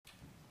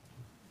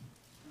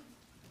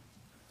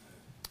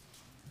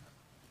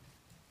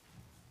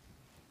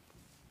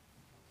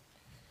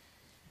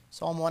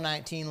Psalm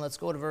 119, let's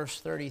go to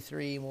verse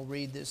 33, and we'll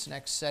read this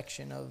next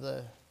section of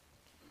the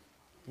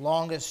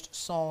longest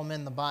psalm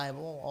in the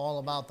Bible, all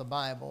about the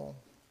Bible,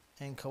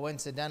 and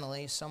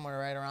coincidentally, somewhere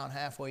right around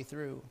halfway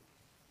through,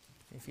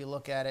 if you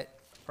look at it,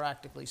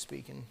 practically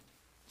speaking,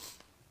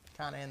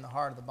 kind of in the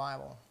heart of the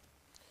Bible.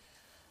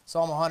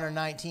 Psalm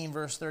 119,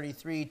 verse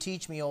 33,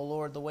 Teach me, O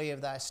Lord, the way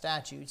of thy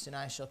statutes, and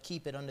I shall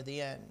keep it unto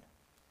the end.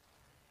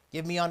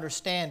 Give me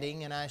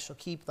understanding, and I shall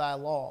keep thy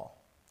law.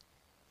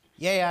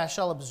 Yea, I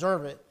shall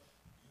observe it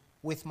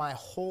with my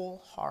whole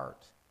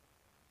heart.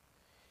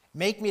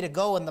 Make me to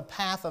go in the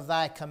path of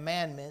thy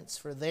commandments,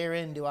 for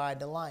therein do I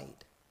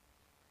delight.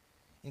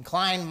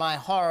 Incline my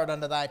heart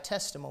unto thy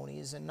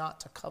testimonies, and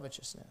not to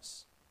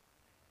covetousness.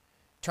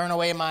 Turn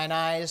away mine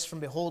eyes from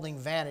beholding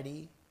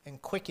vanity,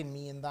 and quicken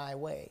me in thy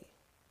way.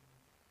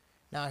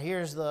 Now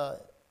here's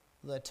the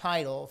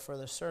title for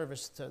the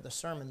service, to the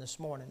sermon this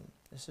morning.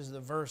 This is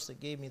the verse that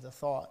gave me the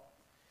thought.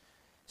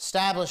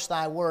 Establish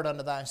thy word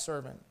unto thy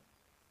servant,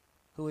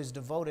 who is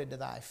devoted to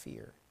thy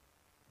fear.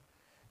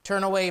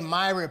 Turn away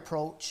my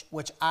reproach,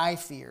 which I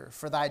fear,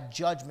 for thy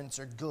judgments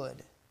are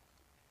good.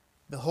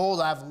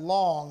 Behold, I've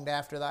longed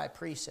after thy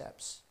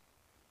precepts.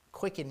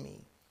 Quicken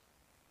me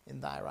in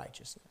thy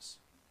righteousness.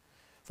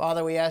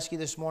 Father, we ask you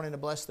this morning to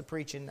bless the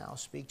preaching now.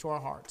 Speak to our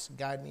hearts.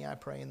 Guide me, I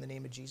pray, in the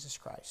name of Jesus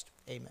Christ.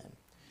 Amen.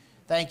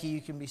 Thank you.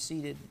 You can be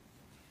seated.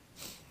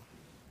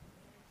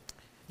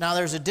 Now,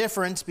 there's a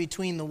difference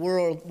between the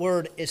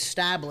word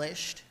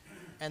established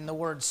and the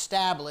word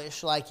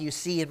stablish, like you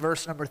see in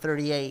verse number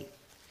 38.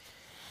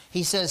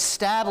 He says,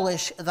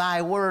 Stablish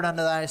thy word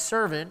unto thy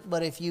servant.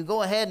 But if you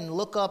go ahead and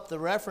look up the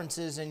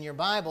references in your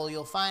Bible,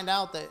 you'll find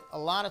out that a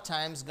lot of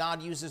times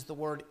God uses the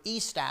word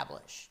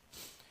establish.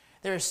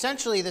 They're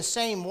essentially the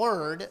same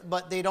word,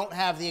 but they don't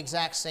have the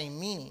exact same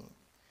meaning.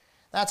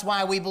 That's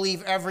why we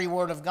believe every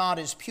word of God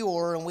is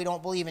pure, and we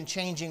don't believe in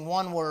changing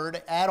one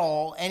word at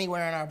all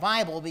anywhere in our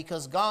Bible,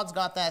 because God's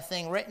got that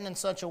thing written in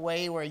such a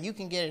way where you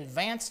can get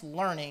advanced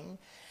learning,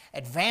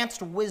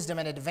 advanced wisdom,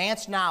 and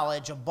advanced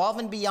knowledge above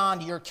and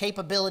beyond your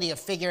capability of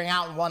figuring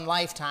out in one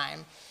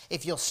lifetime.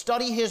 If you'll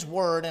study His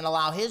Word and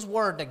allow His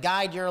Word to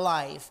guide your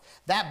life,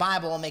 that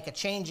Bible will make a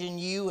change in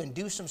you and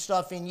do some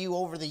stuff in you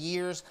over the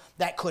years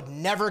that could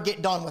never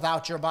get done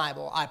without your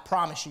Bible. I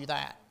promise you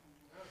that.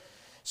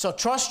 So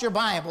trust your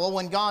Bible.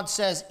 When God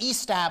says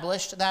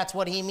established, that's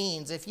what He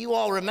means. If you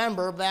all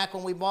remember back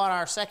when we bought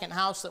our second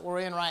house that we're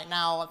in right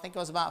now, I think it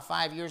was about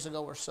 5 years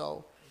ago or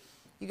so,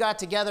 you got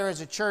together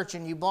as a church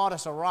and you bought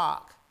us a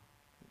rock.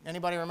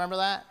 Anybody remember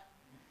that?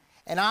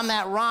 And on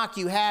that rock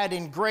you had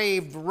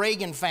engraved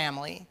Reagan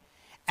family,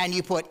 and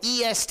you put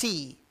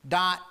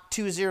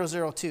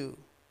EST.2002.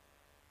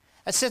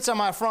 That sits on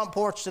my front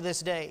porch to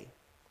this day.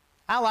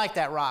 I like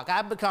that rock.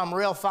 I've become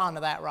real fond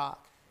of that rock.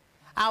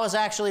 I was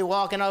actually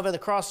walking over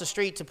across the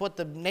street to put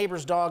the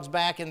neighbors' dogs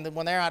back, and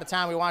when they're out of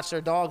town, we watch their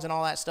dogs and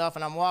all that stuff,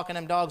 and I'm walking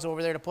them dogs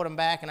over there to put them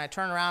back, and I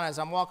turn around as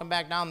I'm walking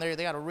back down there.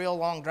 They got a real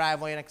long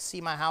driveway, and I can see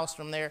my house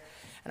from there,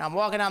 and I'm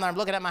walking down there, I'm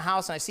looking at my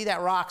house, and I see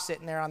that rock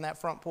sitting there on that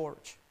front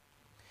porch.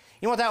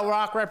 You know what that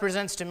rock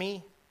represents to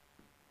me?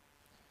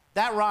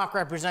 That rock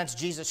represents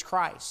Jesus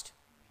Christ.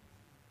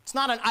 It's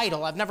not an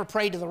idol. I've never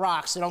prayed to the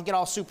rocks, so don't get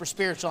all super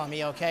spiritual on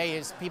me,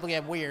 okay? People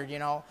get weird, you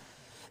know.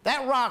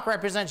 That rock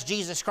represents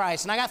Jesus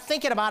Christ. And I got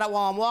thinking about it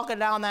while I'm walking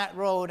down that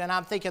road, and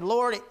I'm thinking,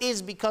 Lord, it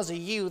is because of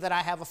you that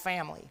I have a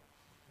family.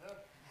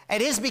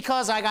 It is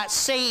because I got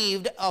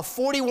saved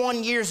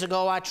 41 years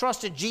ago. I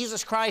trusted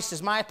Jesus Christ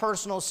as my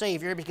personal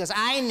Savior because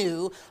I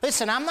knew,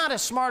 listen, I'm not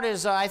as smart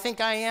as I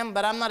think I am,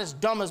 but I'm not as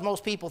dumb as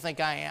most people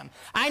think I am.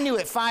 I knew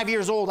at 5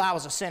 years old I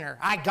was a sinner.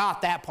 I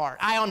got that part.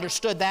 I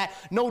understood that.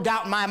 No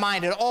doubt in my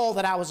mind at all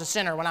that I was a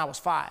sinner when I was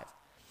 5.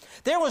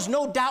 There was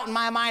no doubt in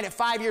my mind at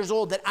 5 years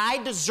old that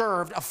I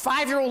deserved, a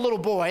 5-year-old little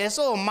boy, it's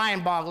a little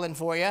mind-boggling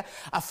for you,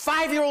 a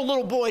 5-year-old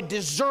little boy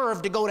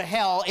deserved to go to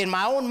hell. In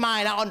my own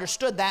mind, I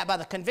understood that by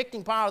the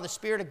convicting power of the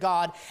Spirit of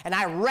God, and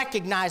I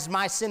recognized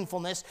my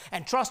sinfulness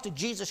and trusted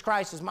Jesus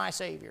Christ as my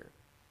Savior.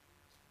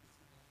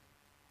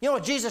 You know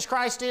what Jesus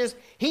Christ is?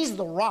 He's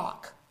the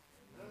rock.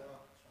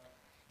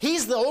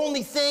 He's the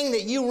only thing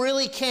that you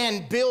really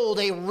can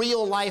build a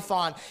real life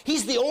on.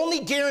 He's the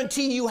only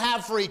guarantee you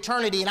have for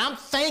eternity. And I'm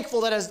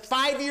thankful that as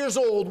 5 years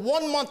old,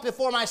 1 month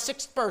before my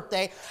 6th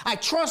birthday, I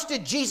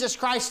trusted Jesus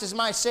Christ as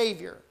my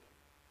Savior.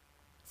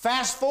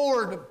 Fast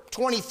forward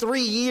 23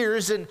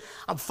 years, and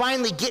I'm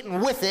finally getting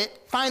with it,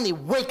 finally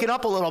waking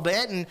up a little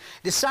bit and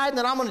deciding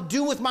that I'm going to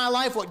do with my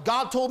life what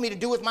God told me to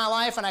do with my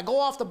life. And I go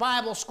off to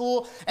Bible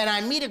school, and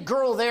I meet a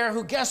girl there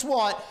who, guess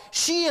what?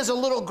 She, as a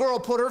little girl,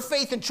 put her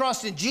faith and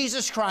trust in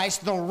Jesus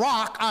Christ, the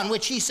rock on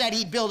which He said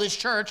He'd build His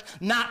church,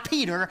 not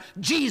Peter.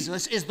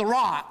 Jesus is the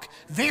rock.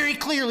 Very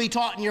clearly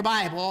taught in your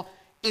Bible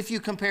if you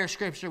compare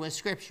Scripture with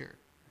Scripture.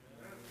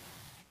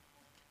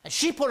 And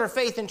she put her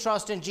faith and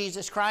trust in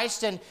Jesus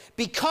Christ, and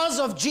because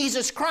of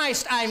Jesus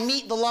Christ, I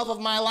meet the love of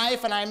my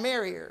life and I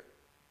marry her.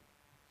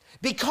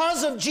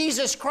 Because of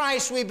Jesus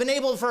Christ, we've been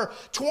able for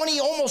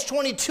almost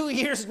 22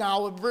 years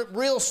now,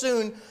 real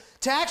soon,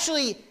 to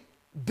actually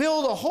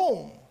build a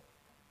home.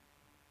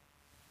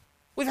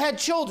 We've had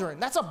children.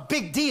 That's a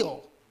big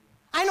deal.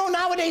 I know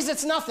nowadays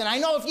it's nothing. I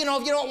know if you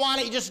don't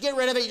want it, you just get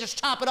rid of it, you just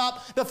chop it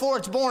up before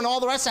it's born, all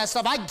the rest of that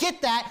stuff. I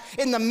get that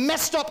in the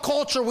messed up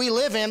culture we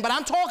live in, but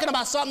I'm talking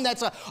about something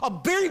that's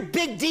a very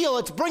big deal.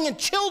 It's bringing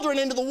children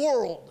into the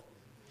world.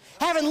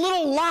 Having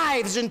little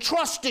lives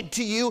entrusted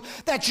to you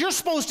that you're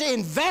supposed to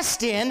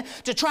invest in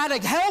to try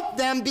to help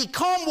them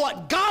become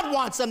what God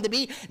wants them to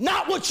be,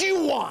 not what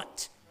you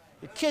want.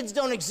 Your kids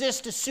don't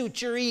exist to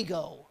suit your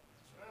ego.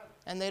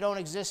 And they don't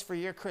exist for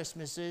your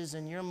Christmases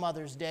and your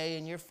Mother's Day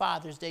and your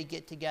Father's Day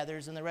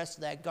get-togethers and the rest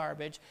of that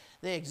garbage.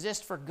 They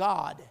exist for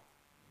God.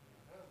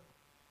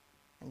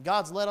 And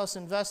God's let us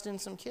invest in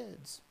some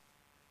kids.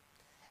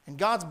 And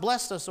God's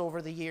blessed us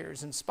over the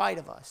years in spite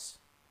of us,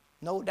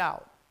 no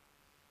doubt.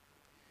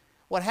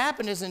 What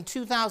happened is in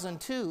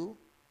 2002,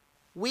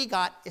 we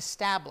got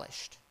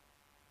established.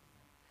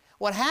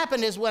 What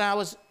happened is when I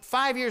was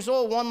 5 years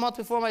old, 1 month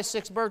before my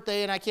 6th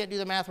birthday, and I can't do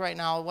the math right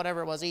now,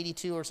 whatever it was,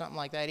 82 or something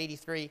like that,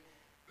 83,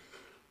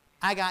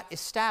 I got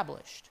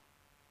established.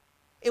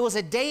 It was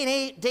a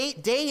day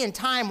and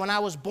time when I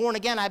was born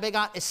again. I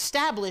got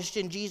established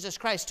in Jesus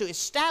Christ. To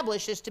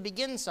establish is to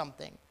begin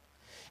something.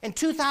 In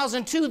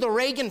 2002, the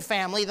Reagan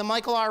family, the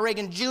Michael R.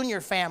 Reagan Jr.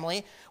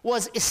 family,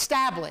 was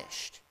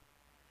established.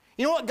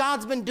 You know what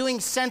God's been doing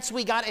since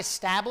we got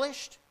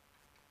established?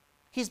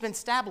 He's been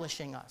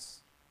establishing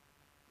us.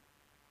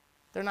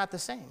 They're not the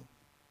same.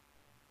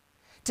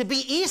 To be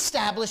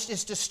established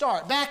is to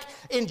start. Back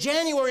in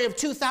January of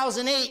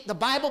 2008, the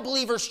Bible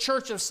Believers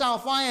Church of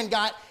South Lyon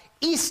got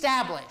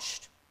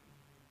established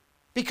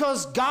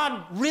because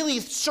God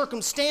really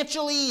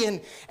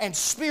circumstantially and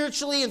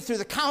spiritually and through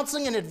the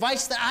counseling and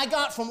advice that I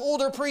got from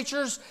older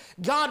preachers,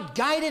 God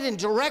guided and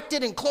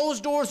directed and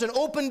closed doors and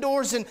opened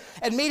doors and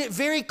made it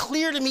very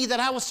clear to me that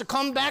I was to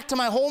come back to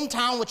my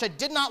hometown, which I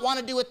did not want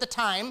to do at the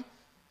time,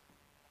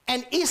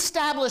 and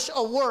establish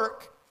a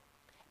work.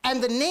 And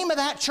the name of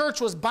that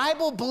church was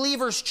Bible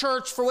Believers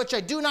Church, for which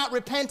I do not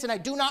repent and I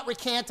do not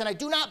recant and I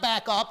do not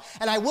back up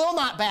and I will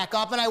not back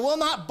up and I will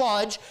not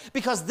budge,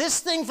 because this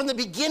thing from the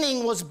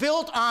beginning was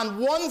built on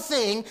one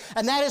thing,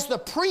 and that is the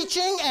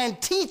preaching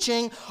and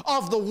teaching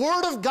of the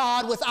Word of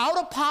God without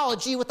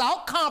apology,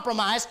 without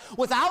compromise,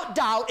 without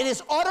doubt. It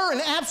is utter and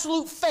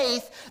absolute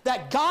faith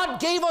that God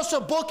gave us a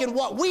book, and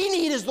what we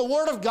need is the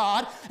Word of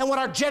God, and what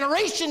our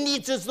generation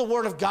needs is the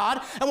Word of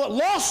God, and what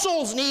lost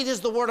souls need is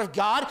the Word of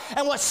God,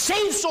 and what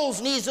saved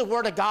souls needs the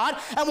Word of God,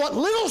 and what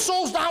little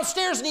souls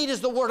downstairs need is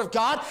the Word of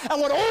God,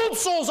 and what old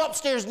souls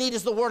upstairs need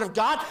is the Word of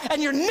God,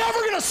 and you're never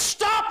going to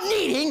stop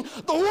needing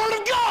the Word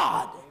of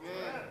God.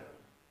 Amen.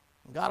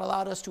 God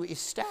allowed us to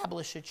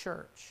establish a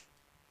church.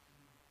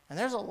 And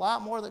there's a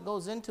lot more that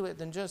goes into it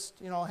than just,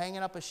 hanging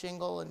up a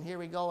shingle and here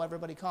we go,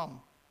 everybody come.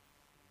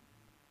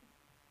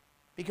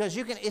 Because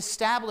you can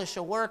establish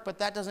a work, but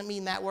that doesn't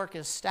mean that work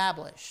is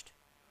established.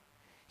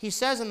 He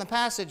says in the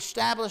passage,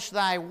 establish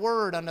thy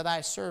word unto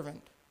thy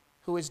servant,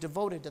 who is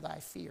devoted to thy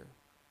fear.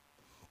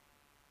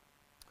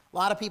 A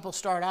lot of people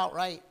start out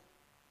right,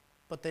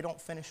 but they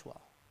don't finish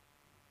well.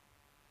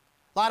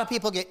 A lot of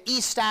people get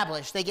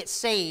established, they get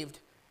saved,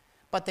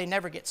 but they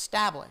never get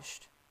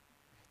established.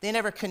 They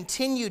never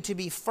continue to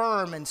be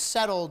firm and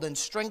settled and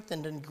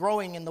strengthened and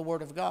growing in the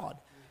Word of God.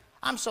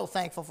 I'm so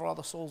thankful for all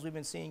the souls we've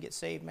been seeing get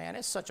saved, man.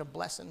 It's such a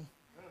blessing.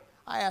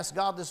 I asked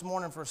God this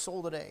morning for a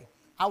soul today.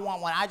 I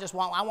want one.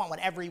 I want one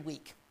every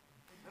week.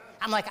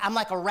 I'm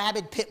like a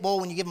rabid pit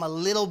bull. When you give him a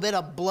little bit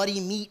of bloody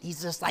meat,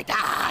 he's just like,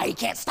 he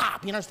can't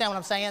stop. You understand what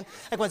I'm saying?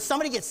 Like when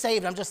somebody gets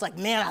saved, I'm just like,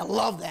 man, I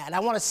love that. I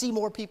want to see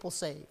more people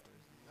saved.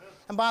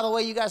 And by the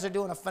way, you guys are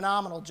doing a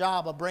phenomenal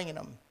job of bringing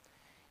them.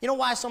 You know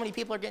why so many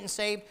people are getting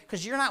saved?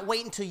 Because you're not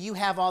waiting until you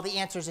have all the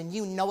answers and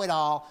you know it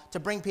all to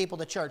bring people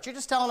to church. You're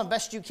just telling them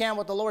best you can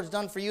what the Lord's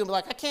done for you and be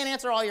like, I can't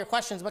answer all your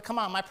questions, but come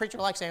on, my preacher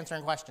likes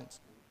answering questions.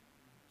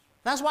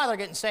 That's why they're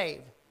getting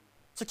saved.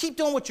 So keep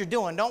doing what you're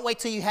doing. Don't wait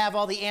till you have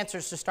all the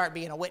answers to start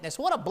being a witness.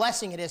 What a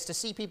blessing it is to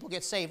see people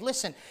get saved.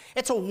 Listen,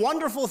 it's a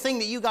wonderful thing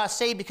that you got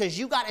saved because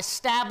you got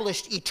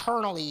established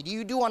eternally.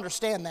 You do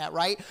understand that,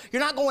 right?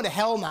 You're not going to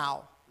hell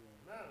now.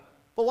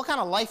 But what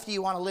kind of life do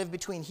you want to live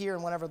between here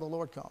and whenever the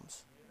Lord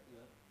comes?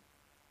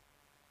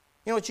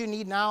 You know what you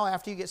need now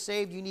after you get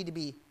saved? You need to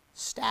be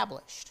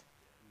established.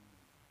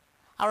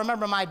 I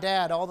remember my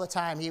dad all the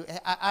time.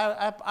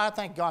 I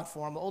thank God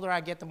for him. The older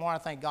I get, the more I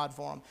thank God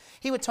for him.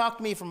 He would talk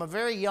to me from a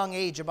very young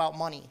age about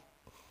money.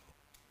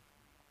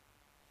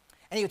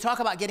 And he would talk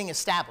about getting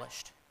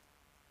established.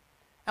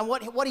 And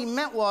what he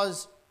meant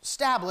was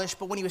established,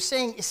 but when he was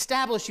saying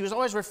established, he was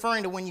always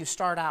referring to when you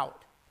start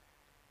out.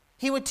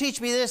 He would teach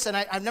me this, and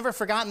I've never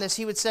forgotten this.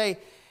 He would say,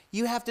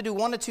 you have to do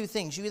one of two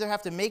things. You either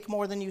have to make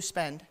more than you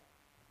spend,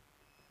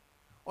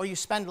 or you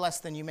spend less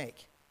than you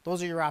make.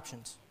 Those are your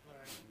options.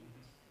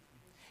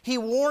 He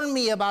warned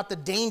me about the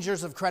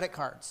dangers of credit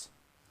cards.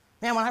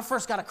 Man, when I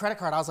first got a credit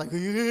card, I was like,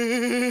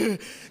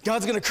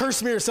 God's going to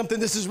curse me or something.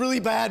 This is really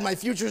bad. My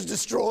future's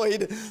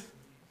destroyed.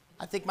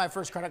 I think my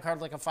first credit card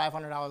was like a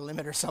 $500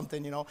 limit or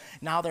something,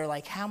 Now they're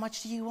like, how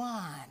much do you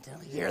want?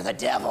 You're the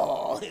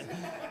devil.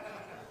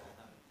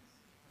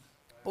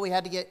 But we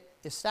had to get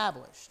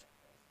established.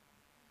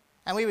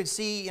 And we would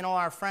see,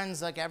 our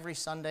friends like every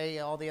Sunday,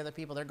 all the other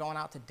people, they're going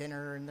out to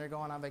dinner and they're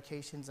going on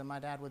vacations, and my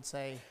dad would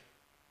say,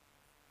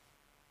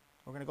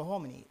 we're going to go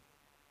home and eat.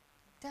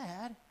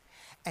 Dad,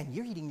 and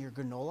you're eating your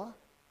granola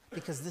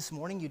because this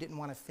morning you didn't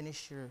want to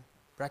finish your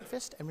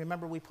breakfast? And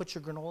remember, we put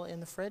your granola in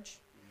the fridge?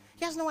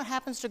 You guys know what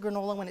happens to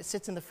granola when it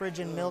sits in the fridge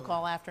in milk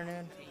all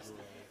afternoon?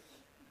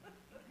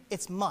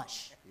 It's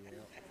mush.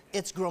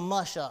 It's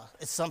gramusha.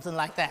 It's something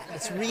like that.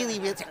 It's really,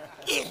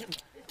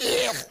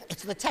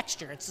 it's the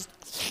texture. It's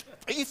just,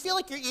 you feel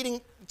like you're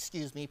eating,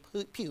 excuse me,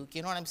 puke.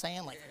 You know what I'm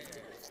saying? Like,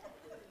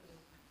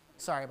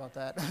 sorry about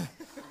that.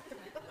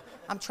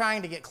 I'm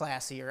trying to get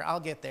classier. I'll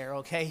get there,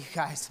 okay, you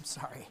guys? I'm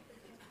sorry.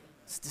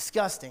 It's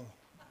disgusting.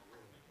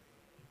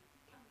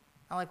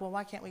 I'm like, well,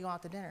 why can't we go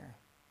out to dinner?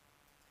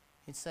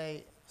 He'd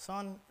say,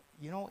 son,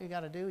 you know what you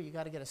got to do? You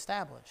got to get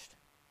established.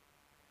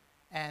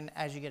 And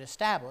as you get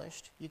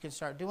established, you can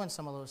start doing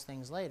some of those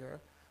things later.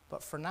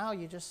 But for now,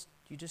 you just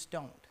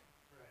don't.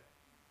 Right.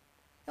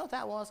 You know what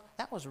that was?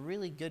 That was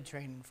really good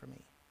training for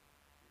me.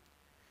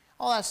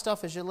 All that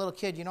stuff as your little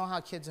kid, you know how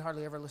kids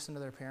hardly ever listen to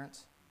their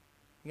parents?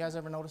 You guys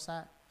ever notice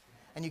that?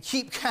 And you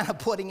keep kind of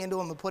putting into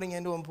them and putting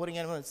into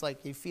them. It's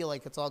like you feel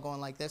like it's all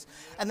going like this.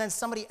 And then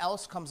somebody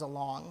else comes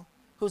along,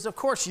 who's, of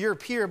course, your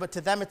peer, but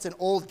to them it's an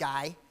old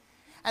guy.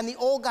 And the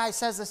old guy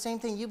says the same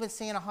thing you've been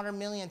saying 100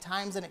 million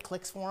times, and it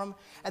clicks for them.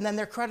 And then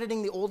they're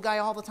crediting the old guy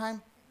all the time.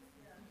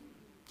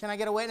 Can I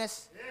get a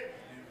witness?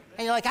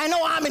 And you're like, I know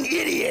I'm an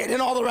idiot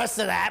and all the rest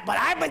of that, but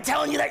I've been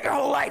telling you that your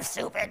whole life,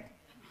 stupid.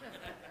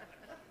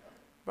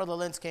 Brother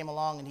Lentz came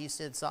along, and he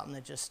said something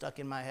that just stuck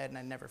in my head, and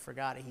I never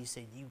forgot it. He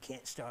said, you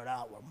can't start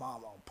out where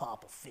Mama and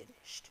Papa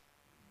finished.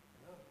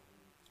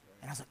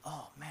 And I was like,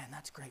 oh, man,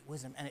 that's great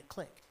wisdom. And it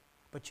clicked.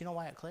 But you know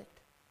why it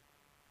clicked?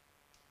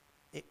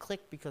 It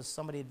clicked because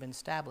somebody had been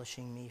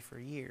establishing me for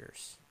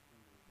years.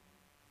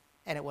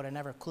 And it would have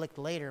never clicked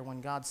later when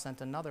God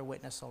sent another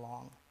witness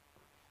along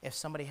if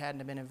somebody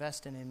hadn't been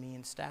investing in me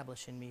and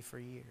establishing me for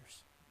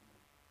years.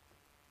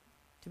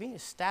 To be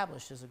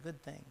established is a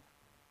good thing.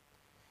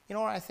 You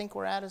know where I think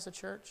we're at as a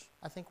church?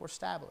 I think we're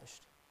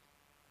established.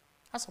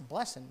 That's a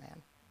blessing,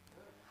 man.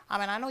 I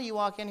mean, I know you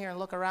walk in here and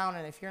look around,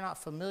 and if you're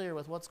not familiar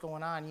with what's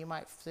going on, you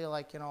might feel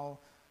like,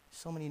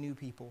 so many new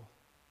people.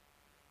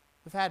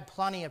 We've had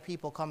plenty of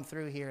people come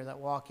through here that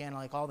walk in,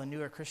 like all the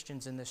newer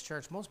Christians in this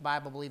church. Most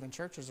Bible-believing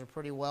churches are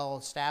pretty well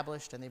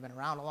established, and they've been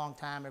around a long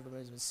time.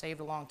 Everybody's been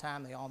saved a long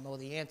time. They all know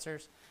the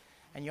answers.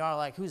 And you're all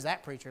like, who's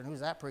that preacher and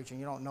who's that preacher?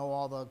 And you don't know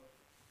all the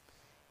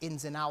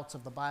ins and outs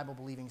of the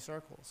Bible-believing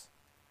circles.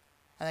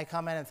 And they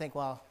come in and think,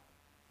 well,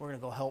 we're going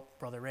to go help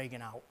Brother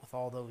Reagan out with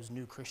all those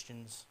new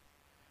Christians.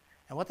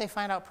 And what they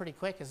find out pretty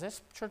quick is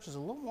this church is a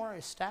little more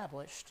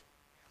established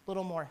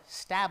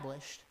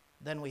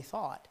than we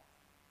thought.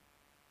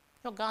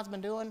 You know what God's been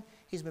doing?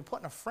 He's been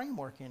putting a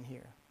framework in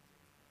here.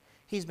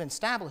 He's been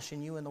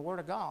establishing you in the Word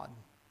of God.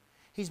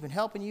 He's been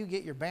helping you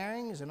get your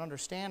bearings and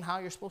understand how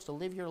you're supposed to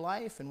live your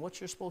life and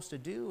what you're supposed to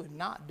do and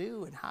not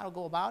do and how to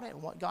go about it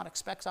and what God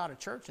expects out of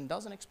church and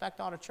doesn't expect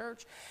out of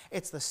church.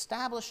 It's the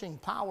establishing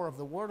power of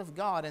the Word of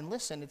God. And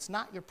listen, it's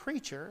not your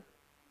preacher,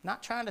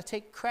 not trying to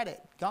take credit.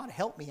 God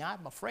help me,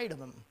 I'm afraid of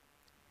him.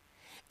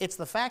 It's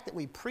the fact that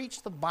we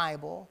preach the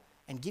Bible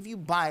and give you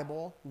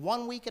Bible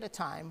 1 week at a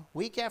time,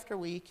 week after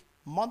week,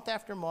 month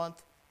after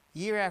month,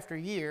 year after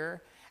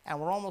year, and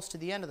we're almost to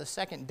the end of the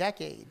second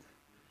decade.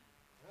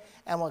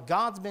 And what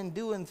God's been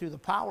doing through the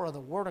power of the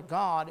Word of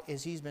God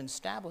is He's been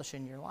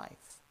establishing your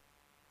life.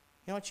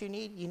 You know what you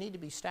need? You need to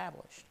be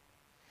established.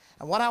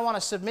 And what I want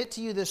to submit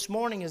to you this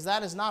morning is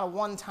that is not a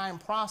one-time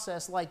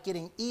process like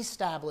getting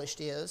established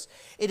is.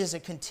 It is a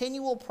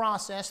continual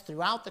process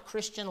throughout the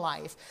Christian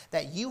life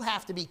that you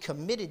have to be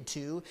committed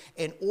to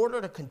in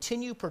order to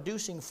continue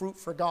producing fruit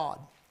for God,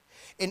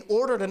 in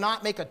order to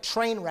not make a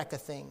train wreck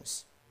of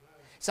things.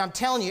 So I'm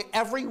telling you,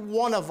 every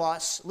one of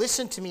us,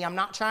 listen to me, I'm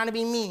not trying to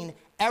be mean,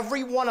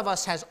 every one of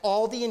us has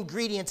all the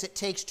ingredients it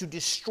takes to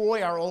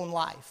destroy our own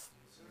life.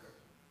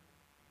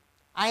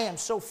 I am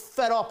so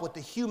fed up with the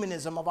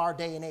humanism of our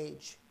day and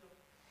age.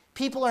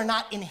 People are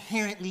not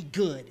inherently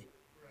good.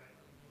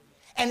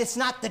 And it's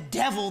not the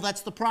devil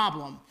that's the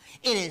problem.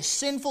 It is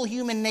sinful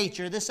human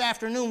nature. This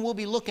afternoon we'll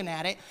be looking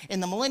at it.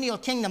 In the millennial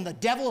kingdom, the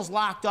devil is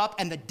locked up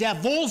and the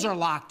devils are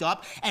locked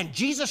up. And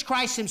Jesus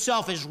Christ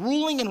himself is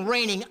ruling and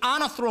reigning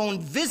on a throne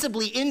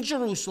visibly in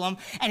Jerusalem.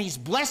 And he's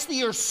blessed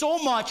the earth so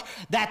much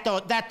that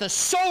the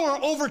sower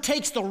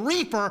overtakes the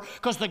reaper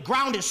because the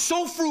ground is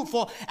so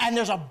fruitful. And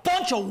there's a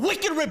bunch of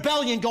wicked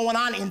rebellion going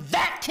on in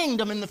that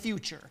kingdom in the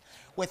future.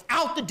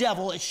 Without the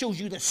devil, it shows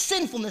you the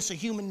sinfulness of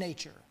human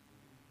nature.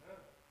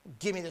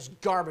 Give me this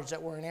garbage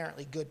that we're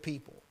inherently good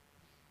people.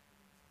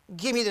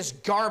 Give me this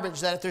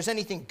garbage that if there's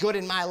anything good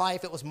in my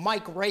life, it was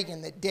Mike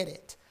Reagan that did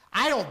it.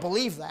 I don't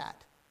believe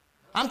that.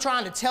 I'm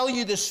trying to tell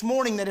you this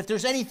morning that if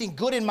there's anything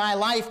good in my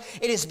life,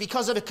 it is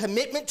because of a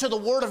commitment to the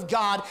Word of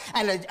God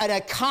and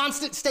a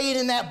constant staying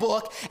in that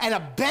book and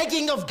a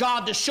begging of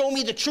God to show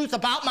me the truth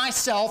about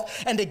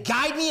myself and to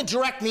guide me and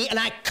direct me. And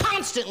I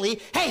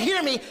constantly, hey,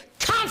 hear me,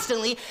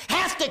 constantly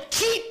has to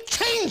keep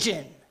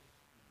changing.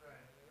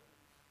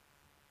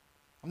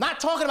 I'm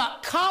not talking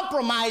about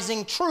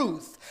compromising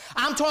truth.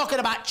 I'm talking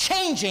about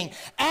changing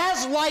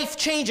as life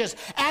changes,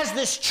 as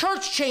this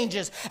church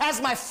changes, as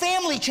my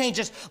family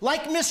changes.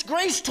 Like Miss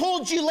Grace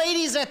told you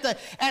ladies at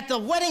the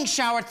wedding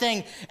shower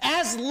thing,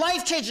 as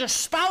life changes, your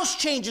spouse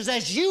changes,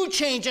 as you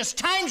change, as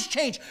times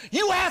change,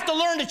 you have to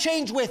learn to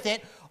change with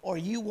it, or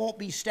you won't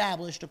be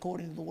established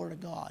according to the Word of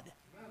God.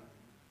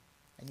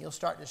 And you'll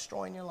start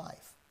destroying your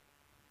life.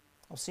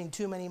 I've seen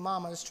too many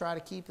mamas try to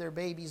keep their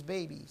babies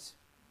babies.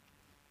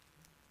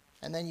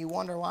 And then you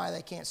wonder why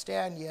they can't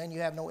stand you and you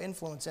have no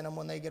influence in them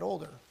when they get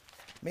older.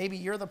 Maybe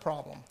you're the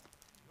problem.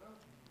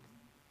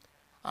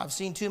 I've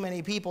seen too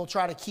many people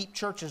try to keep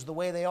churches the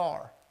way they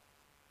are.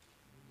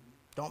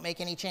 Don't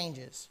make any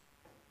changes.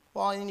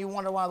 Well, and you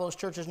wonder why those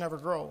churches never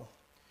grow.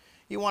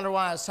 You wonder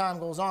why as time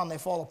goes on they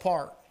fall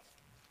apart.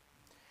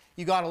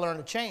 You got to learn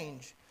to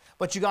change.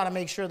 But you got to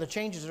make sure the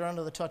changes are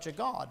under the touch of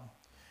God.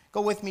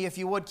 Go with me if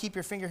you would. Keep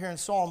your finger here in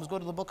Psalms. Go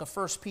to the book of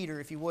 1 Peter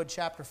if you would,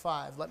 chapter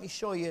 5. Let me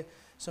show you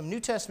some New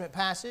Testament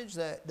passage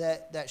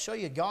that show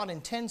you God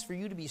intends for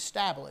you to be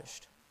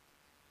established.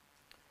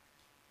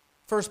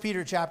 1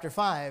 Peter chapter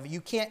 5.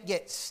 You can't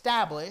get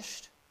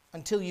established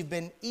until you've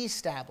been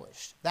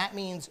established. That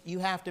means you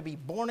have to be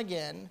born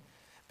again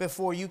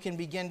before you can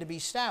begin to be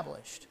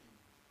established.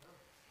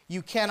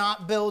 You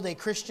cannot build a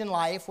Christian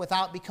life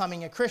without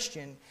becoming a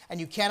Christian, and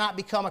you cannot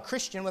become a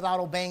Christian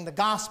without obeying the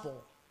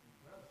gospel.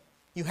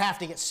 You have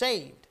to get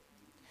saved.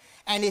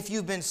 And if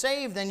you've been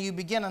saved, then you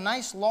begin a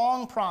nice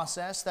long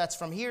process that's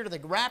from here to the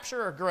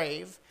rapture or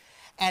grave.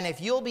 And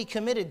if you'll be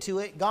committed to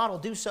it, God will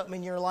do something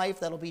in your life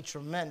that'll be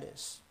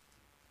tremendous.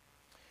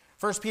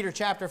 1 Peter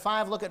chapter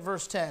 5, look at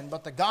verse 10.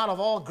 But the God of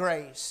all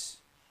grace,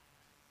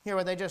 hear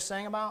what they just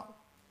sang about?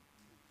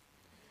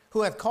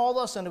 Who hath called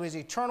us unto his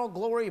eternal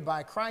glory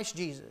by Christ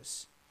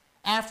Jesus.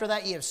 After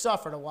that ye have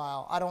suffered a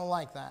while. I don't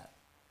like that.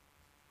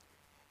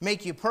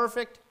 Make you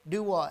perfect,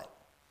 do what?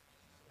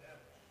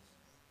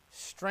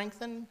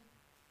 Strengthen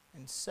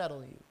and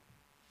settle you.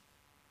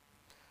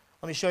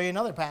 Let me show you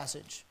another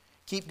passage.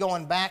 Keep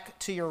going back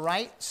to your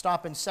right.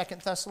 Stop in 2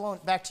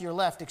 Thessalonians. Back to your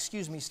left,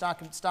 excuse me.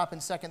 Stop in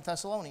 2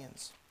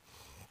 Thessalonians.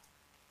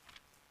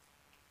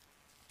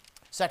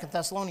 2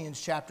 Thessalonians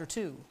chapter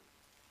 2.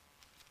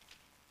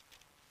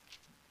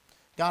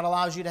 God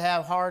allows you to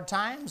have hard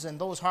times, and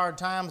those hard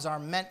times are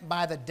meant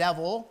by the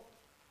devil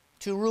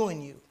to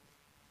ruin you.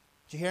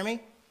 Did you hear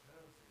me?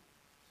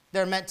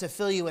 They're meant to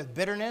fill you with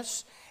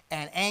bitterness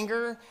and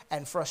anger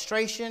and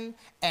frustration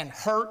and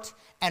hurt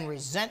and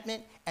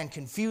resentment and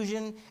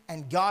confusion.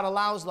 And God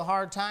allows the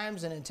hard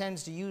times and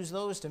intends to use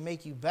those to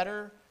make you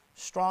better,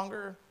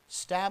 stronger,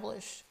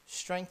 established,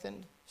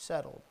 strengthened,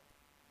 settled.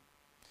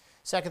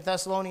 2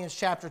 Thessalonians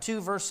chapter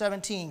 2, verse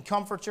 17,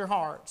 comfort your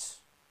hearts.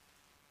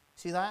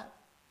 See that?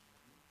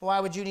 Why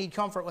would you need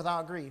comfort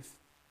without grief?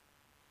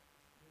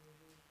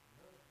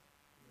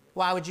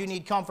 Why would you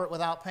need comfort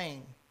without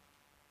pain?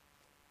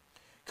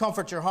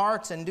 Comfort your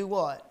hearts and do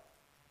what?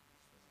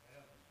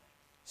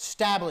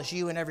 Establish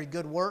you in every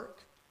good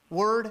work,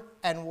 word,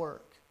 and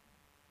work.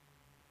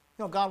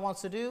 You know what God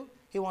wants to do?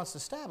 He wants to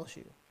establish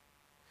you.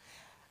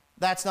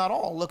 That's not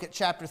all. Look at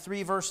chapter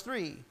 3, verse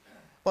 3.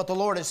 But the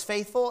Lord is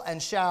faithful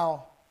and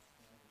shall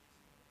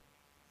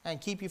and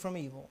keep you from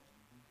evil.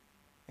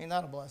 Ain't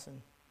that a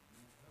blessing?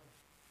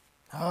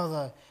 Oh,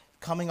 the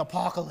coming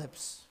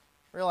apocalypse.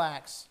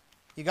 Relax.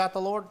 You got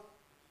the Lord?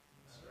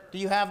 Do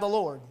you have the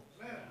Lord?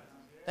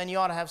 Then you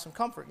ought to have some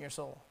comfort in your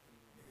soul.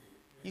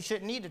 You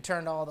shouldn't need to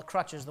turn to all the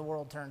crutches the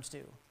world turns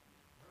to.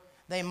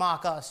 They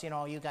mock us, you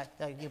know, you got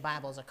your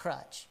Bible's a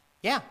crutch.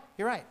 Yeah,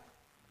 you're right.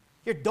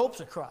 Your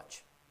dope's a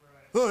crutch.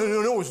 Right.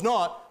 Oh, no, it's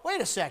not.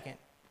 Wait a second.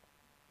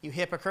 You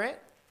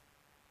hypocrite.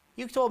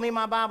 You told me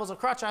my Bible's a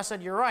crutch. I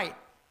said, you're right.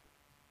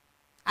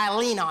 I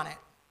lean on it.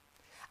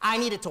 I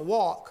need it to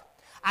walk.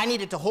 I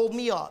need it to hold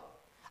me up.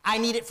 I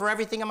need it for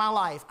everything in my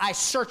life. I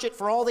search it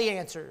for all the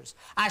answers.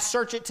 I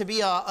search it to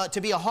be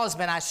a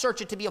husband. I search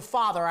it to be a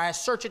father. I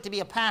search it to be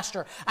a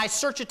pastor. I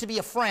search it to be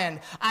a friend.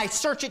 I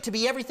search it to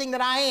be everything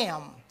that I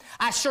am.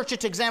 I search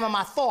it to examine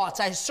my thoughts.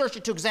 I search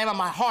it to examine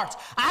my heart.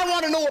 I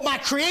want to know what my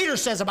Creator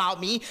says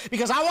about me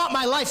because I want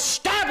my life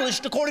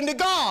established according to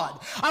God.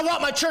 I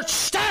want my church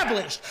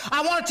established.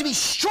 I want it to be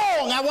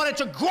strong. I want it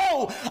to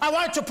grow. I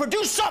want it to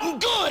produce something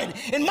good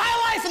in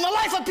my life and the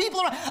life of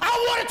people.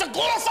 I want it to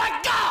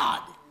glorify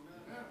God.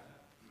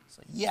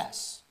 So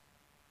yes,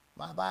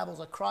 my Bible's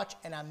a crutch,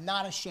 and I'm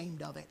not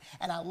ashamed of it.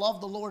 And I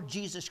love the Lord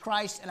Jesus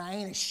Christ, and I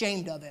ain't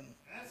ashamed of him.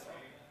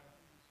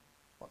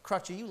 What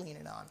crutch are you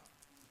leaning on?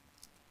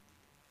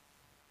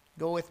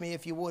 Go with me,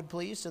 if you would,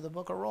 please, to the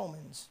book of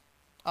Romans.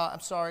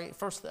 Romans.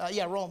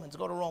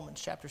 Go to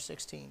Romans chapter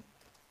 16.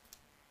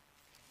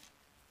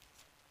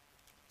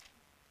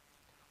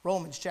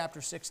 Romans chapter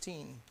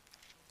 16.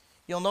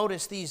 You'll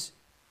notice these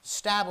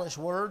established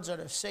words are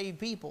to save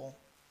people.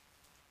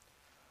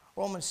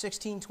 Romans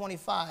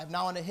 16:25.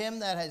 Now unto him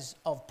that is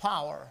of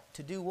power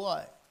to do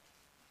what?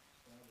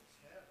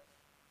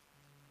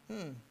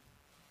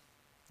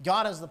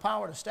 God has the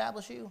power to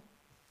establish you.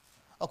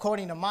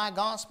 according to my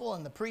gospel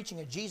and the preaching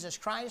of Jesus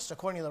Christ,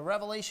 according to the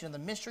revelation of the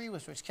mystery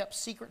which was kept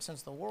secret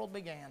since the world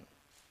began.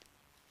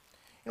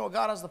 You know what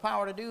God has the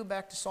power to do?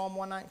 Back to Psalm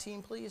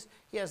 119, please.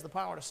 He has the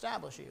power to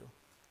establish you.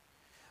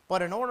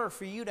 But in order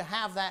for you to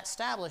have that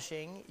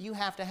establishing, you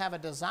have to have a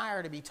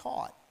desire to be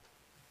taught.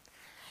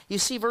 You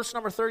see verse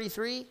number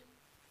 33?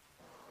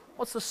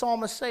 What's the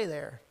psalmist say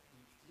there?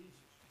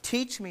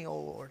 Teach me, O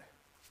Lord.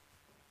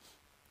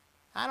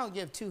 I don't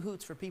give two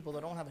hoots for people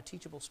that don't have a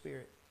teachable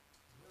spirit.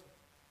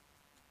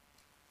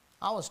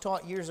 I was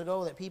taught years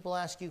ago that people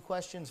ask you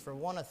questions for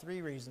one of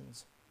three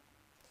reasons.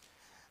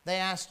 They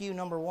ask you,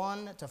 number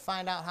one, to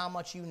find out how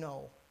much you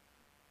know.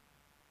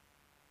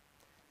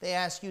 They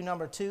ask you,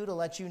 number two, to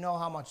let you know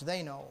how much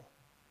they know.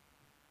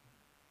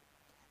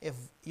 If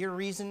your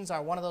reasons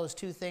are one of those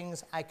two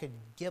things, I could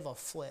give a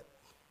flip.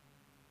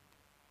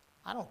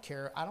 I don't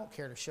care. I don't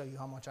care to show you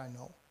how much I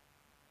know.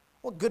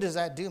 What good does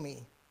that do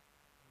me?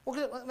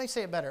 Let me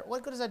say it better.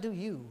 What good does that do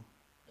you?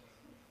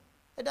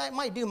 It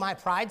might do my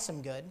pride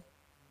some good.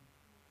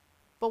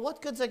 But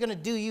what good is that going to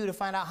do you to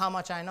find out how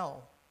much I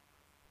know?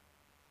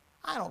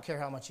 I don't care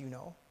how much you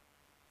know.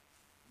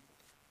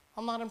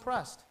 I'm not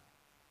impressed.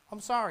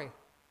 I'm sorry.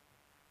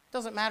 It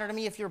doesn't matter to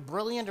me if you're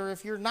brilliant or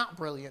if you're not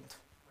brilliant.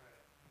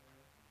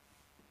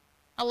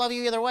 I love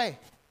you either way.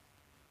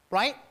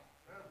 Right?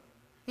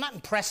 I'm not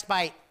impressed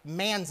by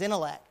man's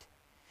intellect.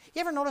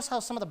 You ever notice how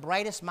some of the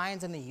brightest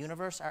minds in the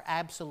universe are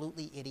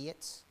absolutely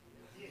idiots?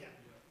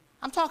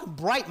 I'm talking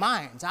bright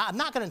minds. I'm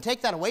not going to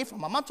take that away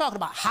from them. I'm talking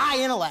about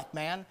high intellect,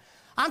 man.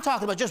 I'm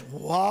talking about just,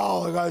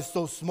 wow, the guy's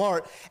so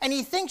smart. And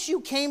he thinks you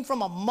came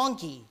from a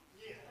monkey.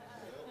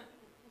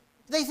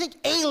 They think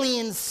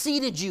aliens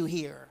seeded you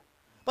here.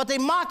 But they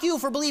mock you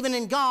for believing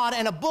in God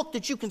and a book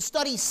that you can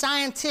study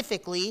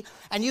scientifically,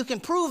 and you can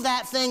prove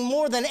that thing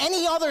more than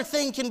any other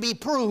thing can be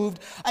proved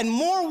in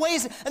more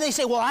ways. And they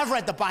say, well, I've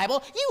read the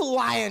Bible. You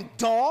lying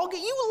dog.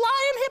 You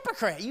lying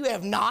hypocrite. You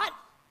have not.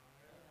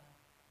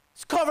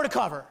 It's cover to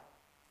cover.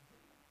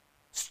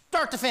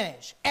 Start to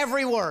finish.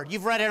 Every word.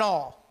 You've read it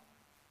all.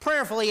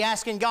 Prayerfully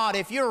asking God,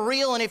 if you're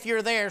real and if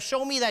you're there,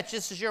 show me that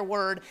this is your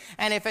word.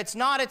 And if it's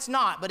not, it's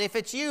not. But if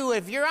it's you,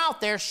 if you're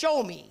out there,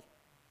 show me.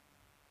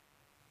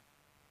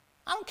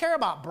 I don't care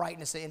about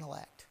brightness of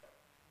intellect.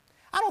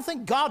 I don't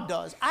think God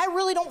does. I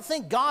really don't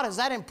think God is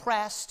that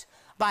impressed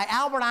by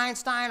Albert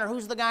Einstein, or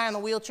who's the guy in the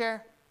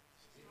wheelchair?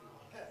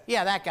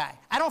 Yeah, that guy.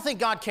 I don't think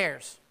God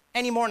cares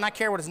any more than I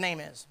care what his name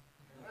is.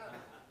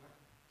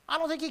 I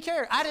don't think he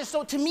cares. I just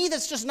don't. To me,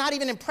 that's just not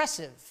even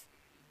impressive.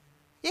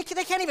 They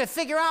can't even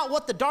figure out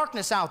what the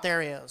darkness out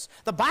there is.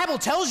 The Bible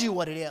tells you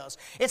what it is.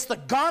 It's the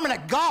garment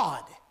of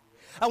God.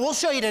 And we'll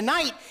show you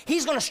tonight,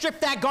 he's going to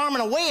strip that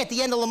garment away at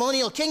the end of the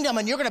millennial kingdom,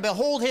 and you're going to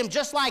behold him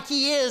just like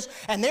he is,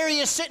 and there he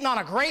is sitting on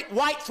a great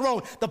white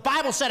throne. The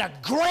Bible said a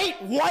great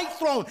white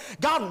throne.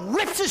 God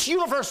rips this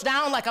universe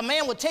down like a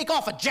man would take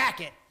off a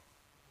jacket.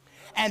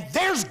 And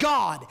there's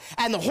God,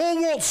 and the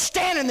whole world's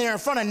standing there in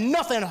front of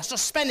nothing,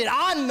 suspended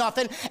on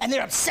nothing, and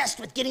they're obsessed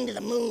with getting to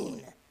the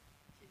moon,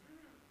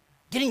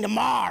 getting to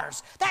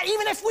Mars. That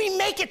even if we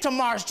make it to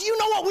Mars, do you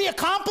know what we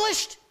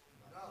accomplished?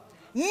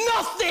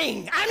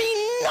 Nothing. I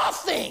mean,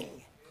 nothing. You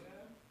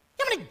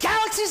know how many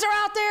galaxies are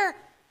out there?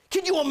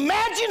 Can you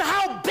imagine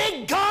how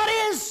big God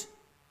is?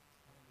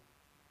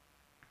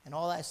 And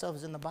all that stuff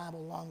is in the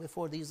Bible long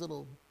before these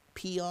little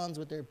peons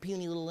with their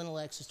puny little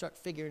intellects to start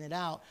figuring it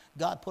out.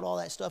 God put all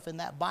that stuff in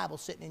that Bible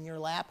sitting in your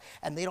lap,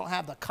 and they don't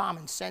have the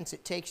common sense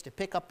it takes to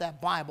pick up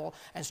that Bible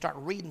and start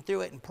reading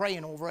through it and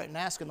praying over it and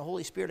asking the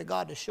Holy Spirit of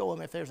God to show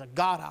them if there's a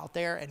God out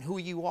there and who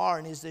you are,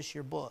 and is this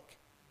your book?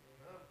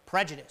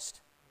 Prejudiced.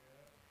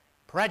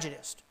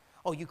 Prejudiced.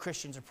 Oh, you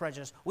Christians are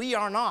prejudiced. We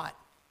are not.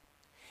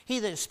 He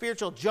that is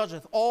spiritual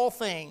judgeth all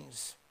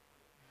things.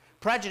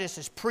 Prejudice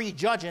is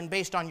prejudging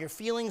based on your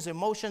feelings,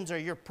 emotions, or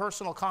your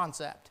personal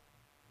concept.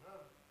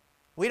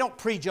 We don't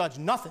prejudge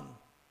nothing.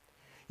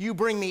 You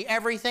bring me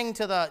everything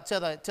to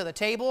the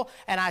table,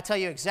 and I tell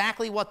you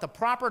exactly what the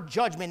proper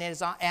judgment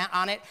is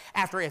on it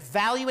after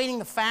evaluating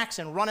the facts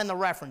and running the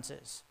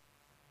references.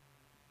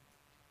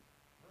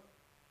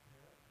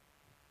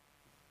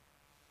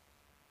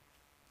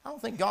 I don't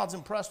think God's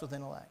impressed with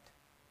intellect.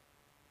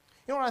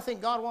 You know what I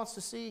think God wants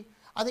to see?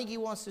 I think he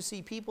wants to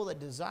see people that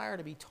desire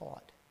to be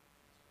taught.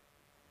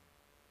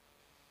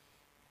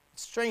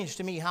 It's strange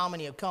to me how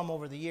many have come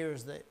over the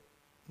years that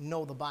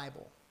know the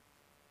Bible.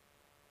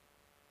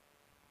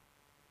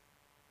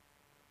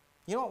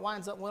 You know what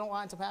winds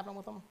up happening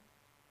with them?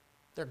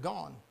 They're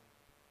gone.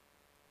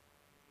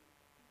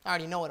 I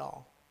already know it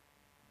all.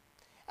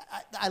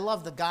 I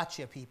love the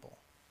gotcha people.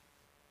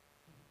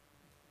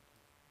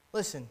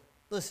 Listen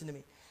to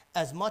me.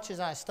 As much as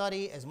I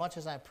study, as much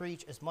as I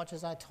preach, as much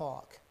as I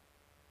talk,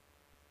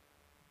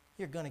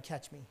 you're going to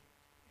catch me.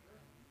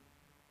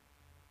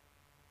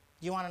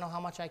 You want to know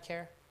how much I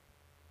care?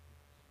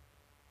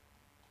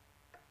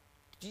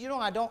 Do you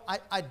know I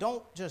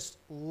don't just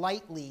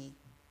lightly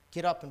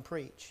get up and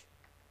preach.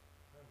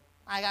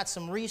 I got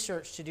some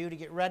research to do to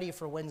get ready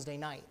for Wednesday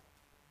night.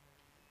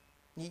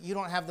 You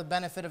don't have the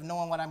benefit of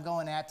knowing what I'm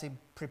going at to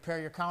prepare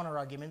your counter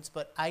arguments,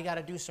 but I got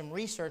to do some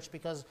research,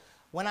 because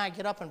when I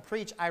get up and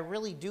preach, I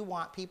really do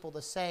want people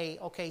to say,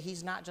 okay,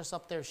 he's not just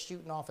up there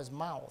shooting off his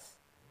mouth.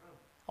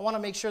 I want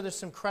to make sure there's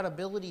some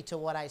credibility to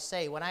what I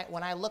say. When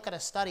I look at a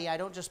study, I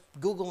don't just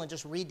Google and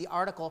just read the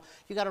article.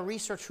 You got to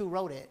research who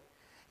wrote it.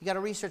 You got to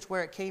research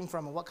where it came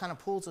from and what kind of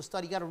pools of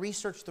study. You got to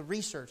research the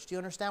research. Do you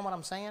understand what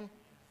I'm saying?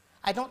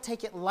 I don't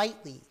take it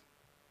lightly.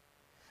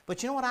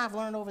 But you know what I've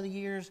learned over the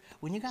years?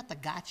 When you got the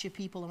gotcha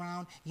people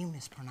around, you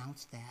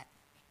mispronounced that.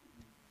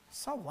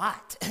 So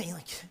what? I mean,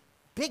 like,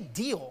 big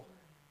deal.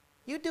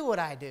 You do what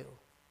I do.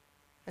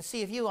 And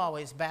see if you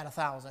always bat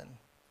 1,000.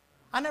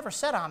 I never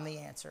said I'm the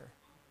answer.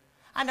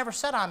 I never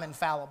said I'm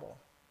infallible.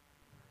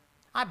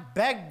 I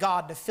beg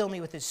God to fill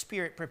me with His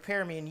Spirit,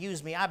 prepare me, and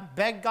use me. I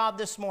beg God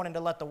this morning to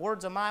let the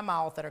words of my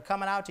mouth that are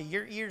coming out to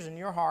your ears and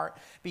your heart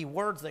be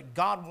words that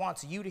God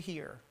wants you to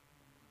hear.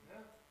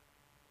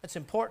 It's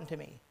important to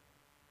me.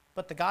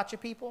 But the gotcha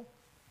people,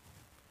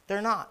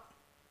 they're not.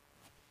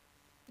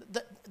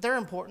 They're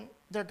important.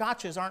 Their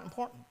gotchas aren't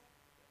important.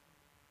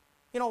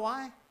 You know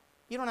why?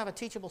 You don't have a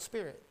teachable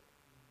spirit.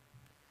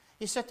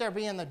 You sit there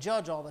being the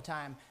judge all the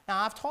time.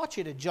 Now, I've taught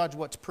you to judge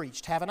what's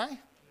preached, haven't I?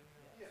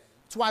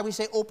 That's why we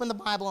say open the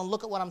Bible and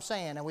look at what I'm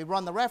saying. And we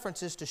run the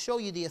references to show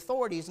you the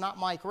authority is not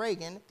Mike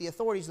Reagan. The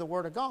authority is the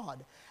Word of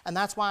God. And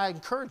that's why I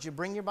encourage you,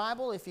 bring your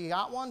Bible. If you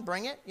got one,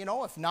 bring it. You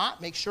know, if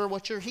not, make sure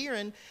what you're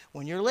hearing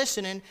when you're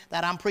listening,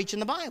 that I'm preaching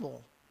the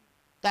Bible.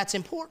 That's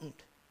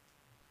important.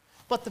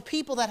 But the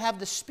people that have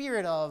the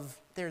spirit of,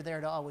 they're there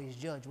to always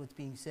judge what's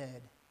being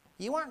said,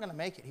 you aren't going to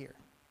make it here.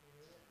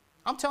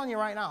 I'm telling you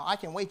right now, I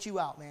can wait you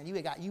out, man.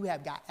 You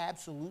have got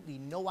absolutely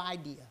no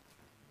idea.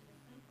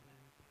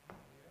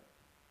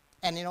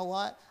 And you know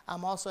what?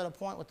 I'm also at a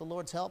point with the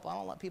Lord's help, I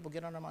don't let people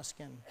get under my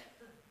skin.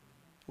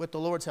 With the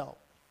Lord's help.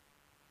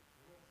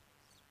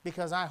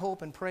 Because I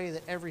hope and pray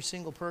that every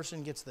single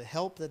person gets the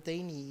help that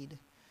they need,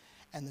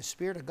 and the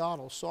Spirit of God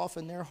will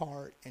soften their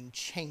heart and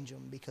change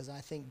them, because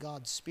I think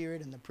God's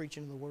Spirit and the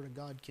preaching of the Word of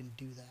God can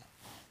do that.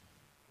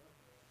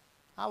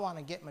 I want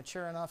to get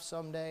mature enough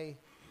someday.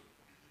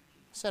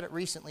 I said it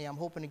recently, I'm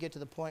hoping to get to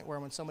the point where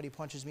when somebody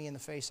punches me in the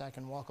face, I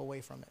can walk away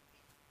from it.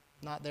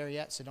 Not there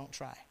yet, so don't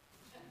try.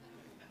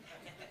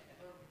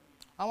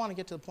 I want to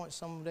get to the point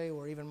someday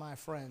where even my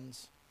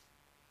friends,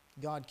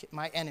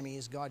 my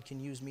enemies, God can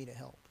use me to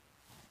help.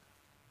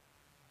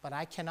 But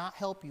I cannot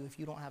help you if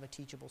you don't have a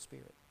teachable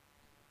spirit.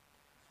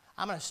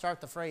 I'm going to start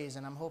the phrase,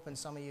 and I'm hoping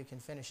some of you can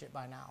finish it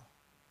by now.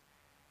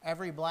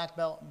 Every black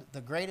belt,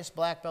 the greatest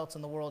black belts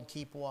in the world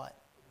keep what?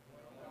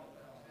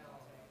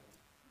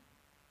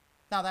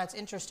 Now, that's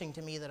interesting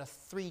to me that a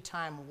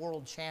 3-time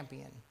world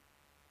champion,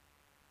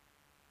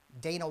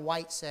 Dana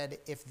White said,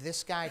 if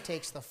this guy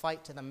takes the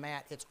fight to the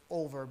mat, it's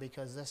over,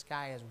 because this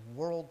guy is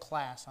world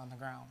class on the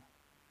ground.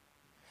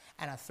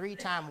 And a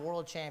 3-time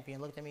world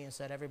champion looked at me and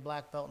said, every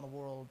black belt in the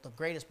world, the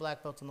greatest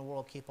black belts in the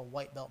world keep a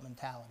white belt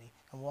mentality,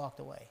 and walked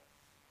away.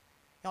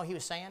 You know what he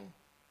was saying?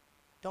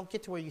 Don't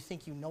get to where you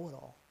think you know it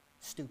all,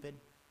 stupid,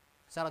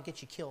 because that'll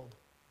get you killed.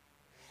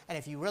 And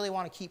if you really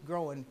want to keep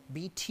growing,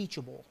 be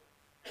teachable.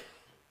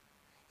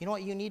 You know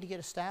what you need to get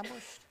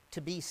established? To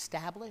be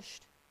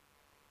established?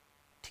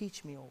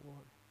 Teach me, O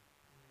Lord.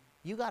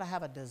 You got to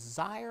have a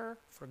desire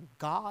for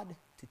God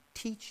to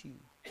teach you.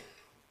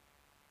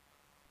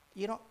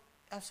 You don't,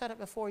 I've said it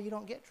before, you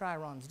don't get dry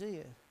runs, do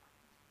you?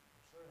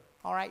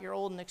 All right, you're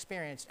old and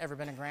experienced. Ever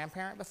been a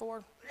grandparent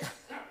before?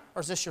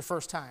 Or is this your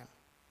first time?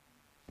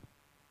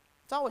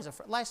 It's always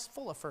life's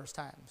full of first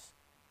times.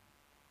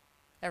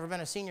 Ever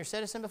been a senior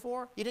citizen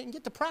before? You didn't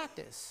get to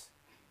practice.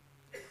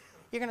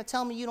 You're going to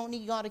tell me you don't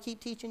need God to keep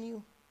teaching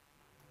you?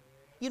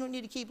 You don't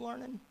need to keep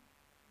learning?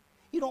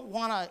 You don't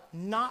want to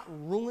not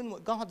ruin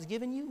what God's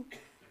given you?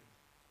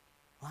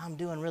 Well, I'm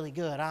doing really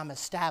good. I'm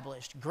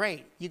established.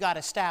 Great. You got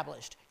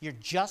established. You're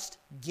just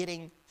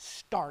getting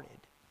started.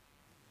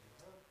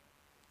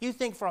 You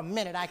think for a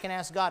minute I can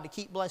ask God to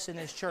keep blessing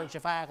this church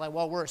if I act like,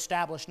 well, we're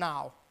established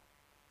now.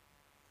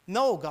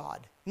 No,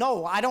 God.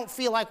 No, I don't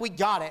feel like we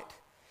got it.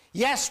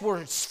 Yes,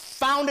 we're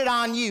founded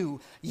on you.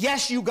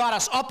 Yes, you got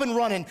us up and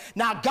running.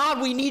 Now, God,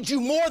 we need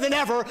you more than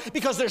ever,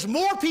 because there's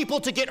more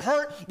people to get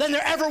hurt than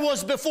there ever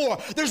was before.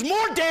 There's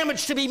more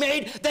damage to be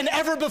made than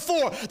ever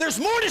before. There's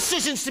more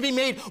decisions to be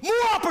made, more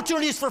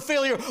opportunities for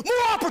failure,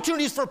 more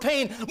opportunities for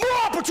pain,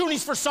 more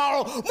opportunities for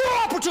sorrow, more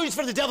opportunities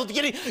for the devil to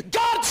get in.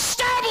 God,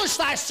 establish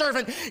thy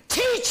servant.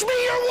 Teach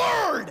me your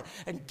word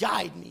and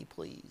guide me,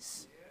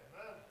 please.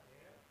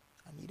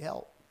 I need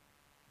help.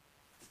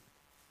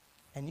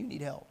 And you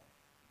need help.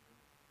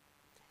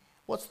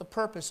 What's the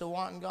purpose of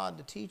wanting God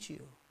to teach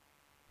you?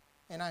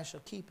 And I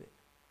shall keep it.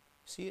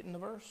 See it in the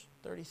verse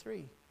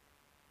 33.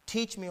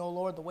 Teach me, O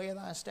Lord, the way of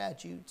thy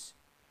statutes,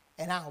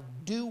 and I'll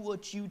do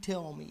what you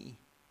tell me.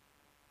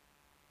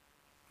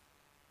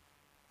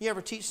 You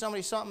ever teach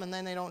somebody something and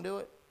then they don't do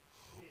it?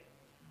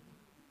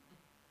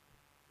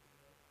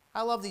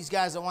 I love these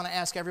guys that want to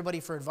ask everybody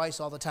for advice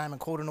all the time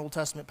and quote an Old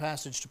Testament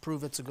passage to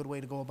prove it's a good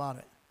way to go about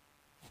it.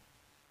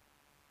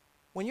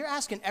 When you're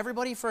asking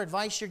everybody for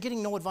advice, you're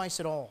getting no advice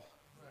at all.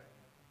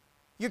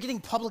 You're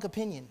getting public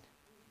opinion.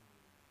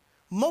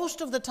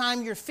 Most of the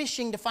time, you're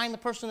fishing to find the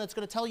person that's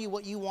going to tell you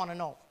what you want to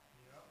know.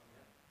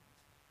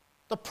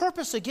 The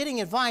purpose of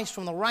getting advice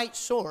from the right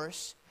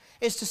source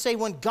is to say,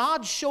 when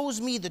God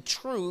shows me the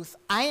truth,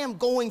 I am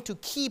going to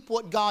keep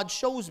what God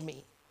shows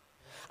me.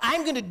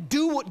 I'm going to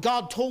do what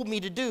God told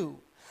me to do.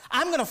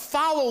 I'm going to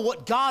follow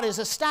what God has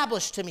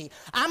established to me.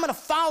 I'm going to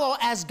follow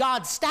as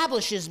God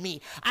establishes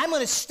me. I'm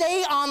going to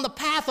stay on the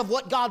path of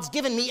what God's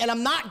given me, and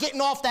I'm not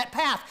getting off that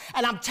path.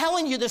 And I'm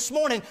telling you this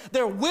morning,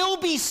 there will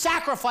be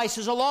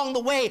sacrifices along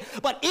the way,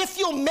 but if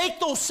you'll make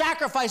those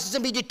sacrifices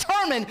and be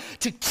determined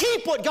to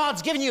keep what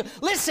God's given you,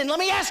 listen, let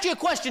me ask you a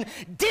question.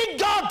 Did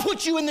God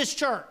put you in this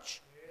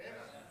church? Yes.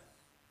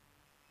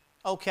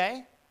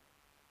 Okay.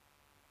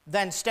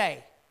 Then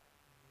stay.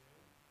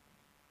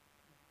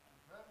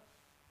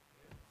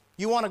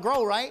 You want to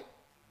grow, right?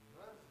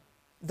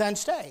 Then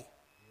stay.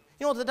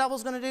 You know what the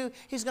devil's going to do?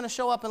 He's going to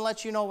show up and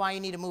let you know why you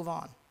need to move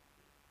on.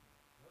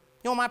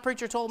 You know what my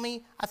preacher told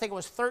me? I think it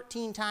was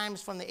 13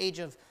 times from the age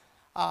of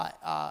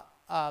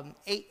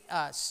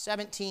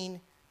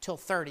 17 till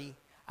 30.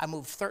 I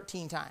moved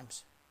 13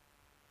 times.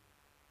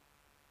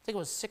 I think it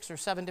was 6 or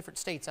 7 different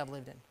states I've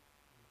lived in.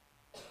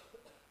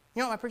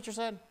 You know what my preacher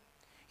said?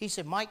 He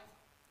said, Mike,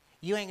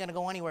 you ain't going to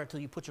go anywhere until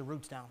you put your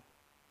roots down.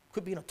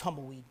 Quit being a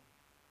tumbleweed.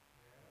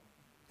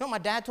 You know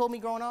what my dad told me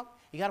growing up?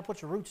 You got to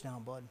put your roots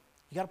down, bud.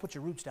 You got to put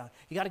your roots down.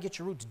 You got to get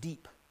your roots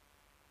deep.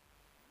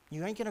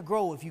 You ain't going to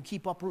grow if you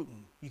keep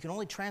uprooting. You can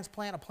only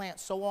transplant a plant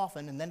so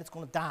often, and then it's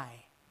going to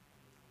die.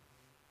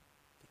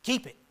 But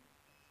keep it.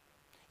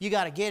 You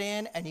got to get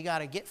in, and you got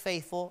to get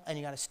faithful, and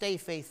you got to stay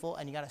faithful,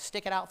 and you got to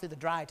stick it out through the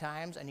dry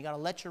times, and you got to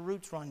let your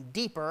roots run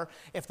deeper.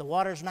 If the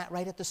water's not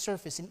right at the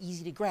surface and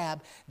easy to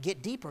grab,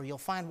 get deeper. You'll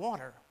find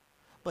water.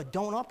 But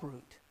don't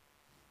uproot.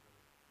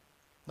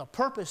 The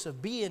purpose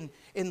of being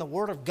in the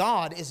Word of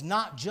God is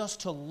not just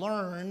to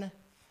learn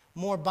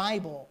more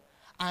Bible.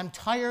 I'm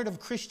tired of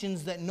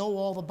Christians that know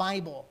all the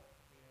Bible.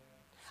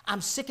 I'm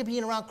sick of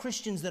being around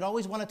Christians that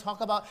always want to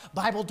talk about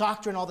Bible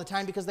doctrine all the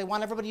time because they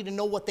want everybody to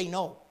know what they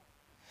know.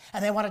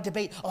 And they want to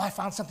debate, oh, I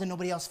found something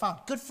nobody else found.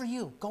 Good for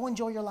you. Go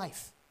enjoy your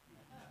life.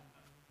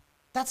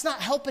 That's not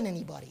helping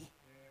anybody.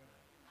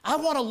 I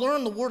want to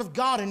learn the Word of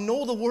God and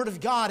know the Word of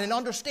God and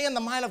understand the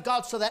mind of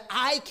God so that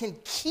I can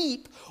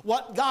keep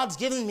what God's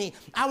given me.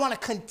 I want to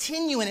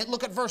continue in it.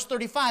 Look at verse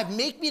 35.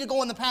 Make me to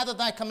go in the path of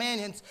thy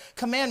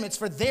commandments,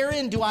 for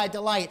therein do I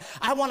delight.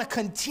 I want to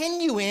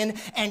continue in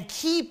and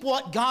keep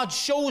what God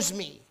shows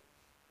me.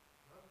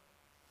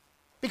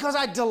 Because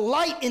I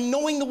delight in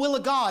knowing the will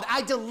of God.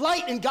 I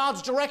delight in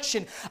God's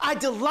direction. I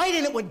delight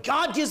in it when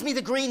God gives me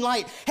the green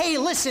light. Hey,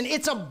 listen,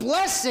 it's a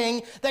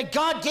blessing that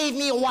God gave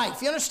me a wife.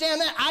 You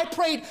understand that? I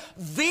prayed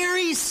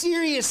very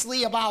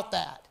seriously about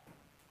that.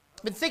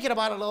 I've been thinking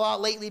about it a lot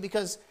lately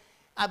because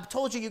I've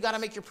told you got to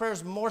make your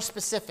prayers more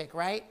specific,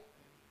 right?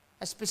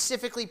 I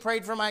specifically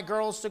prayed for my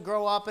girls to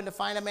grow up and to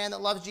find a man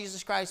that loves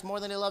Jesus Christ more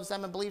than he loves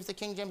them and believes the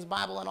King James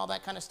Bible and all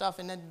that kind of stuff,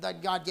 and then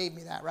God gave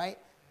me that, right?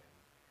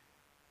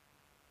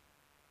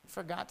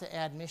 Forgot to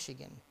add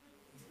Michigan.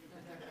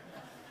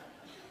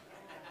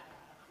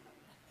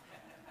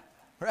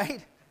 Right?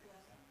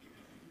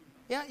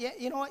 Yeah,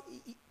 you know what?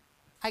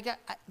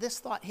 This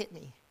thought hit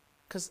me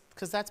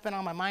because that's been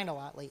on my mind a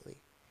lot lately.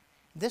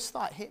 This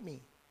thought hit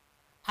me.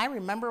 I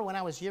remember when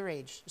I was your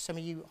age, some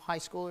of you high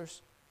schoolers,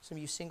 some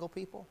of you single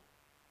people,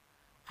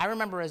 I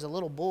remember as a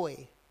little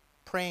boy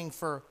praying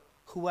for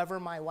whoever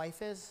my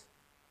wife is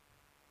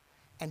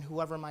and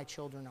whoever my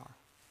children are.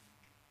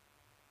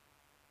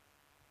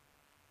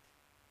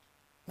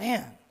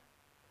 Man,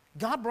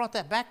 God brought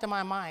that back to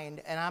my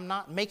mind, and I'm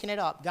not making it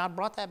up. God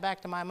brought that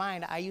back to my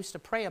mind. I used to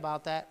pray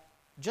about that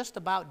just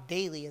about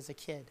daily as a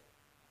kid.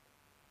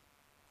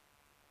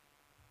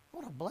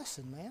 What a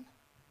blessing, man.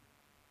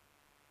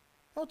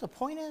 You know what the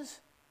point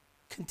is?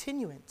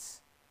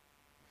 Continuance.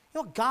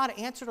 You know, God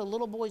answered a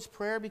little boy's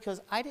prayer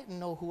because I didn't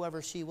know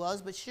whoever she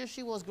was, but here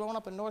she was growing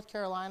up in North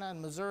Carolina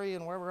and Missouri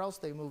and wherever else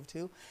they moved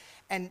to,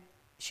 and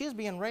she was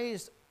being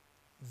raised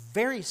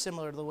very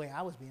similar to the way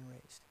I was being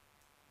raised.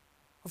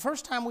 The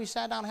first time we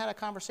sat down and had a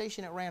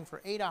conversation, it ran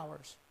for 8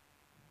 hours.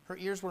 Her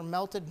ears were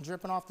melted and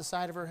dripping off the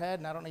side of her head,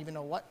 and I don't even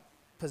know what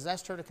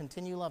possessed her to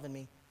continue loving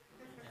me.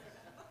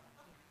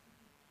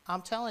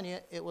 I'm telling you,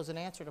 it was an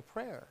answer to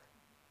prayer.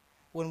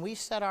 When we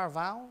said our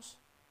vows,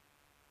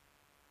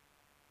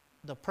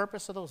 the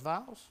purpose of those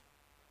vows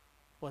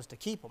was to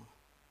keep them.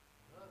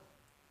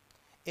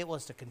 It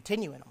was to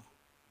continue in them.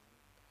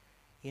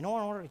 You know,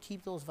 in order to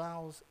keep those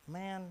vows,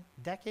 man,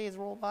 decades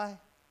roll by.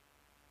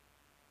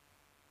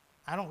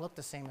 I don't look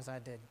the same as I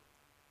did.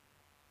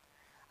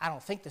 I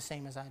don't think the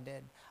same as I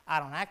did. I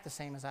don't act the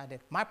same as I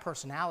did. My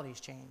personality's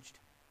changed.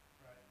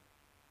 Right.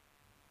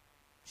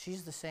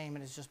 She's the same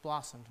and it's just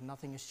blossomed.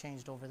 Nothing has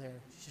changed over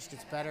there. She just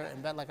gets better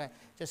and better.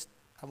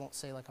 I won't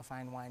say like a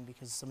fine wine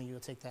because some of you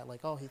will take that like,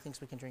 oh, he thinks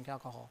we can drink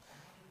alcohol.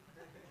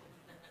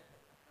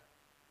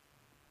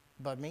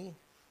 But me,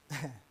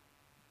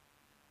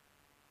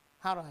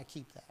 how do I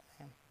keep that,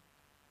 man?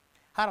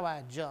 How do I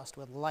adjust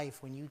with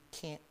life when you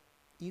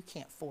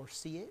can't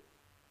foresee it?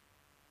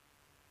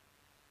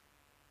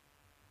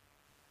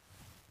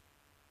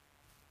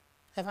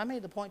 Have I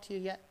made the point to you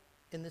yet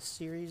in this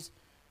series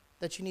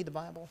that you need the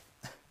Bible?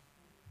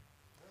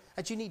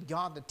 That you need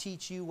God to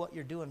teach you what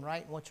you're doing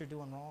right and what you're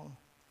doing wrong?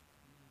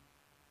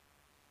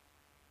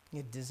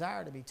 You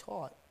desire to be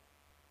taught.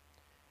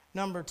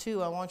 Number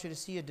 2, I want you to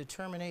see a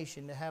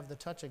determination to have the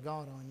touch of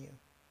God on you.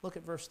 Look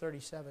at verse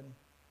 37.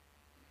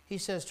 He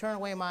says, turn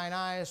away mine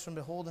eyes from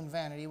beholding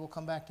vanity. We'll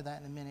come back to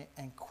that in a minute.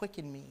 And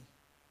quicken me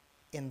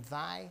in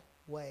thy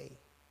way.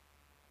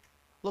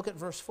 Look at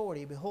verse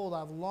 40. Behold,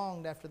 I've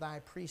longed after thy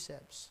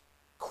precepts.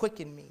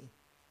 Quicken me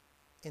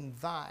in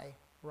thy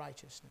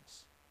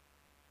righteousness.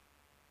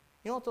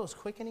 You know what those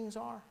quickenings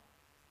are?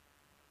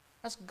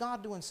 That's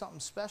God doing something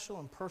special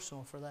and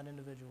personal for that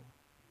individual.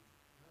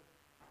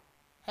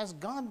 Has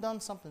God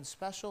done something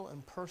special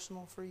and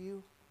personal for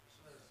you?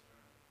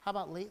 How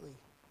about lately?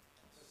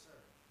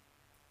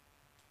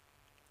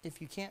 If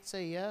you can't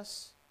say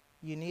yes,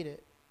 you need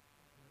it.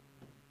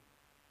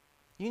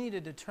 You need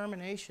a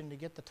determination to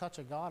get the touch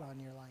of God on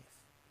your life.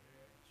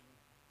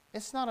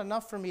 It's not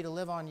enough for me to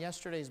live on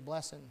yesterday's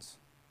blessings.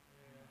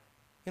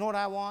 You know what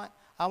I want?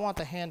 I want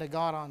the hand of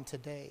God on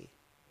today.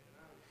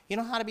 You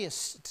know how to be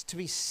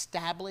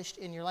established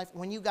in your life?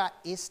 When you got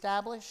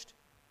established,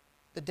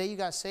 the day you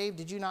got saved,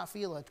 did you not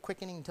feel a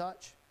quickening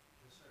touch?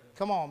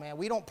 Come on, man.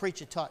 We don't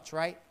preach a touch,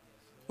 right?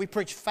 We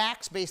preach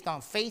facts based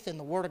on faith in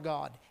the Word of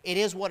God. It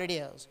is what it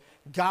is.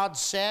 God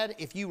said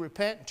if you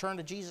repent and turn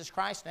to Jesus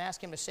Christ and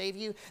ask Him to save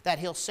you, that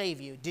He'll save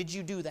you. Did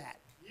you do that?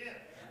 Yeah.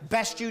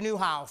 Best you knew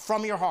how,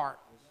 from your heart.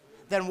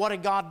 Then what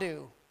did God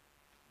do?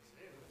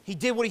 He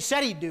did what He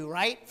said He'd do,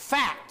 right?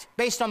 Fact,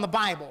 based on the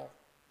Bible.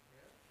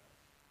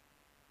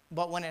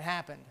 But when it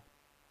happened,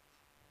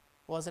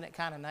 wasn't it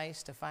kind of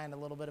nice to find a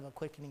little bit of a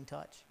quickening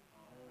touch?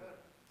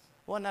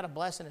 Wasn't that a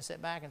blessing to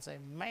sit back and say,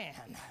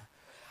 man,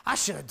 I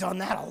should have done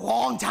that a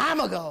long time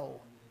ago.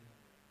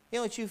 You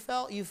know what you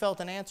felt? You felt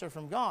an answer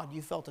from God.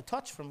 You felt a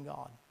touch from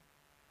God.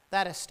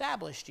 That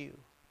established you.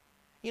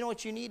 You know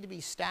what you need to be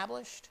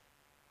established?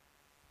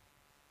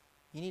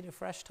 You need a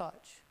fresh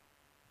touch.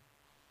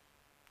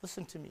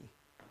 Listen to me.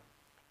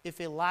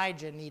 If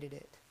Elijah needed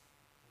it,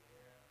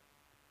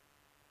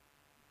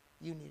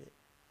 you need it.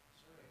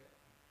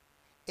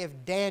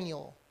 If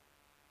Daniel,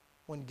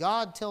 when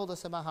God told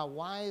us about how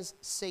wise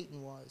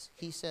Satan was,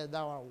 He said,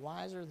 thou art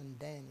wiser than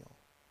Daniel.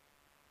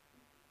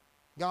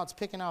 God's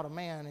picking out a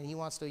man, and He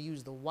wants to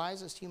use the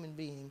wisest human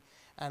being.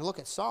 And look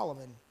at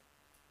Solomon.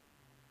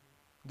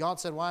 God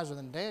said wiser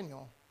than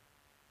Daniel.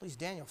 At least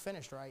Daniel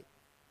finished right.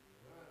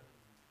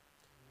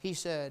 He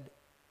said,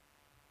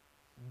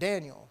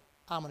 Daniel,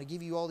 I'm going to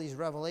give you all these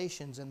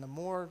revelations, and the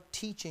more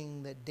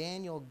teaching that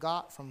Daniel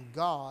got from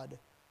God,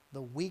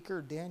 the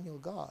weaker Daniel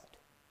got.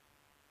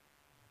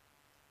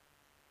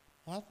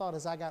 And I thought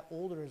as I got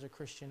older as a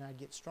Christian, I'd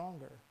get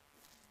stronger.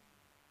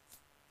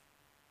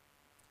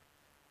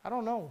 I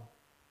don't know.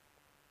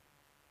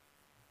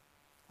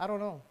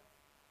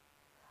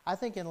 I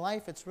think in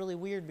life it's really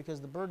weird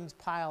because the burdens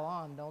pile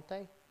on, don't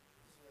they?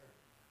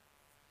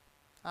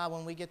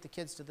 When we get the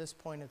kids to this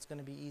point, it's going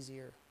to be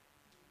easier.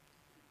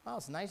 Well,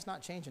 it's nice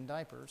not changing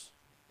diapers.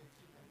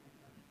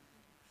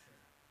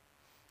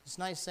 It's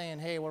nice saying,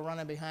 hey, we're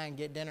running behind,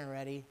 get dinner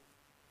ready.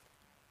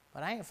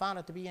 But I ain't found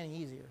it to be any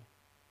easier.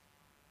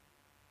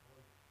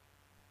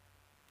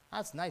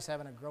 That's nice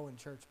having a growing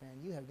church, man.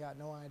 You have got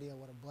no idea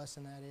what a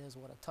blessing that is,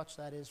 what a touch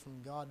that is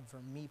from God and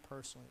from me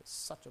personally. It's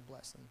such a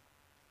blessing.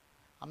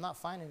 I'm not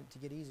finding it to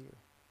get easier.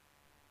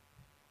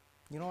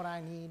 You know what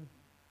I need?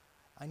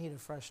 I need a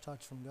fresh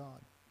touch from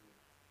God.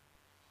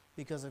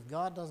 Because if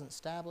God doesn't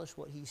establish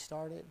what He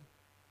started,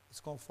 it's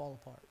going to fall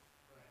apart.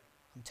 Right.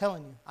 I'm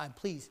telling you,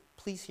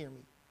 please hear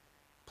me.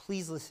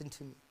 Please listen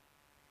to me.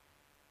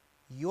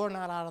 You're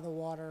not out of the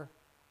water.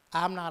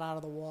 I'm not out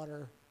of the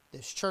water.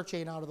 This church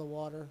ain't out of the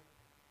water.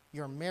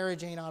 Your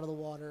marriage ain't out of the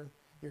water.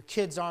 Your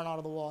kids aren't out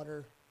of the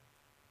water.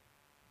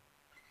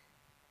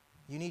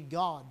 You need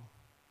God.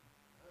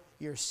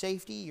 Your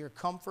safety, your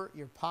comfort,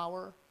 your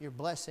power, your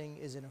blessing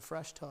is in a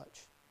fresh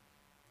touch.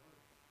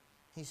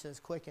 He says,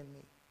 quicken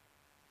me.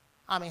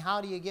 I mean,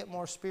 how do you get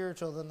more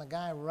spiritual than the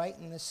guy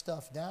writing this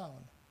stuff down?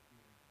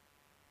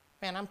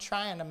 Man, I'm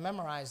trying to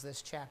memorize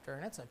this chapter,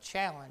 and it's a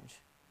challenge.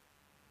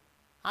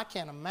 I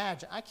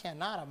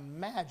cannot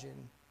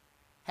imagine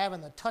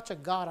having the touch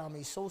of God on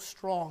me so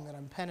strong that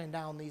I'm penning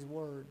down these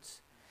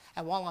words.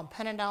 And while I'm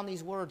penning down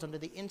these words under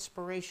the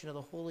inspiration of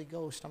the Holy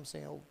Ghost, I'm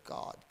saying, oh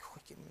God,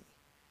 quicken me.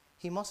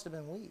 He must have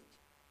been weak.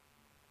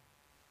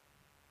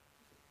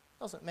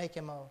 Doesn't make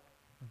him a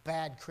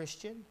bad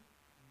Christian.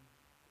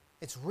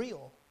 It's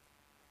real.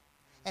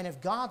 And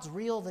if God's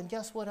real, then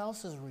guess what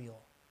else is real?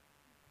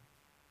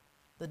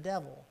 The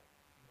devil.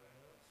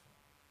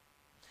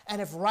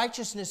 And if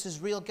righteousness is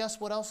real, guess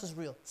what else is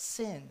real?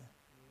 Sin.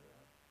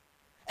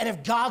 And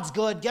if God's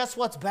good, guess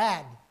what's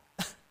bad?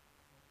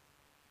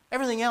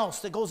 Everything else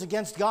that goes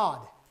against God.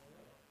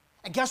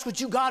 And guess what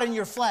you got in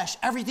your flesh?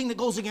 Everything that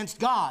goes against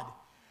God.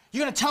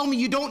 You're going to tell me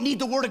you don't need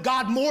the Word of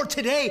God more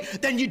today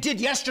than you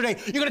did yesterday.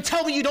 You're going to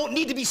tell me you don't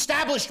need to be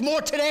established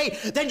more today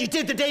than you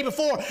did the day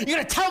before. You're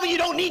going to tell me you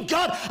don't need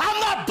God.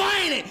 I'm not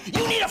buying it.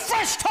 You need a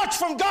fresh touch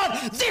from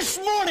God this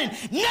morning.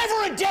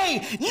 Never a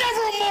day,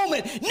 never a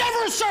moment,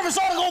 never a service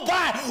ought to go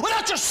by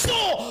without your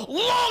soul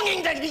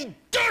longing to be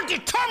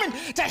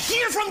determined to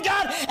hear from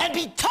God and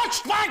be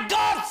touched by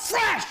God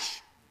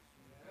fresh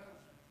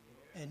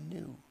and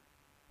new.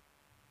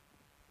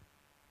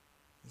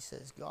 He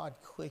says, God,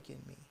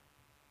 quicken me.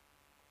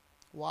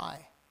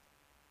 Why?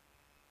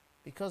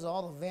 Because of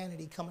all the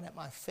vanity coming at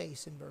my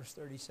face in verse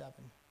 37.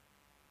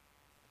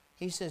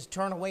 He says,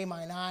 turn away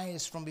mine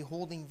eyes from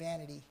beholding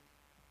vanity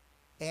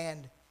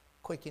and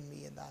quicken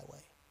me in thy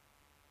way.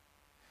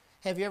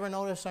 Have you ever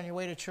noticed on your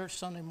way to church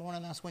Sunday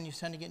morning, that's when you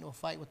tend to get into a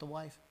fight with the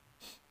wife?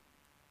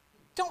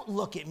 Don't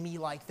look at me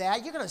like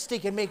that. You're going to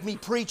stick and make me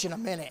preach in a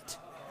minute.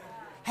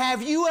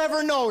 Have you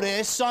ever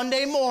noticed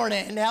Sunday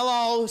morning,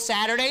 hello,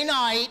 Saturday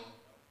night?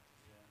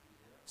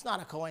 It's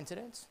not a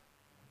coincidence.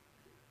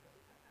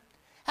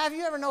 Have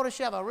you ever noticed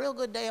you have a real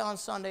good day on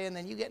Sunday and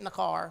then you get in the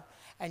car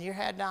and you're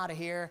heading out of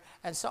here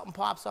and something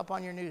pops up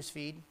on your news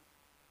feed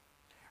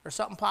or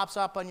something pops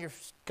up on your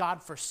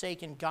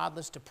God-forsaken,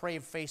 godless,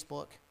 depraved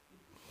Facebook,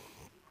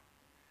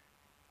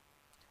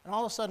 and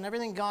all of a sudden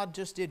everything God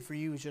just did for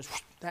you is just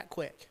that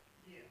quick.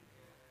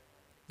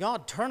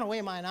 God, turn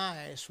away mine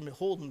eyes from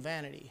beholding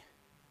vanity.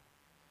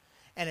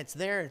 And it's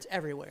there, it's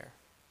everywhere.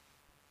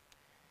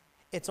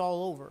 It's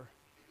all over.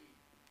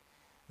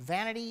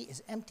 Vanity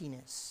is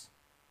emptiness.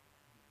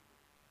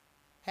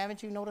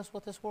 Haven't you noticed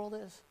what this world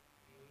is?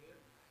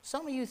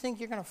 Some of you think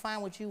you're going to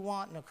find what you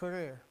want in a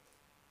career.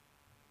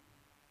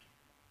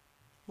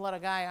 Let a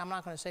guy, I'm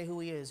not going to say who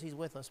he is, he's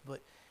with us, but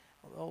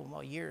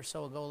a year or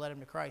so ago led him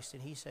to Christ,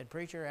 and he said,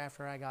 preacher,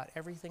 after I got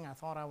everything I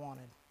thought I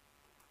wanted,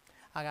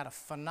 I got a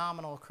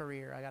phenomenal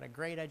career, I got a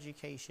great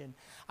education,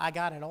 I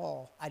got it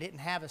all. I didn't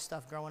have this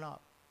stuff growing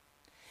up.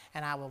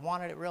 And I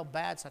wanted it real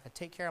bad so I could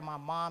take care of my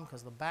mom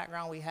because of the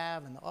background we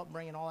have and the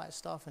upbringing and all that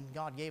stuff. And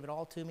God gave it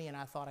all to me, and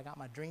I thought I got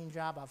my dream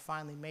job. I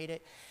finally made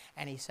it.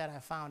 And he said, I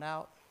found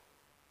out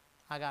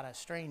I got a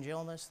strange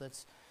illness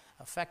that's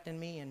affecting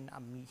me, and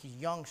he's a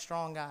young,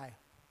 strong guy.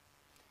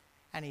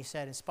 And he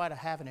said, in spite of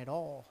having it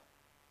all,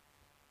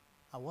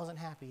 I wasn't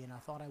happy, and I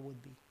thought I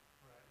would be.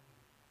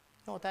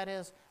 You know what that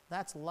is?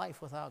 That's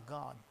life without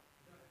God.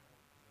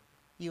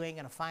 You ain't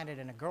going to find it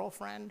in a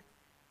girlfriend.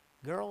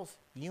 Girls,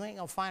 you ain't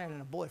going to find it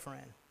in a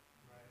boyfriend.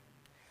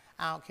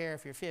 I don't care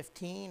if you're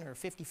 15 or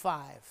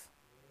 55,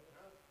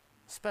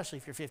 especially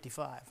if you're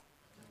 55.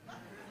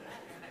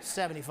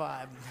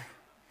 75.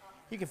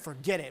 You can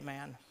forget it,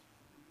 man.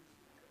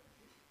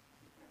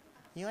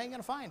 You ain't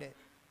going to find it.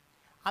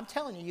 I'm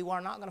telling you, you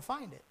are not going to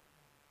find it.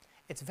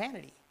 It's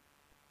vanity.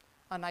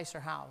 A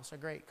nicer house, a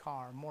great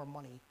car, more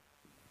money.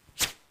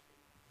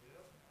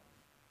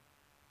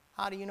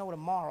 How do you know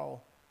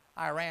tomorrow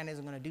Iran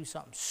isn't going to do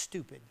something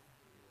stupid?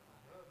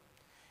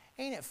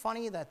 Ain't it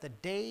funny that the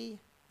day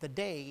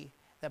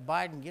that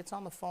Biden gets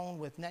on the phone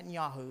with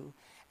Netanyahu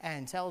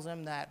and tells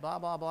him that blah,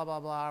 blah, blah, blah,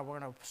 blah, we're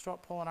going to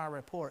start pulling our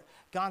report,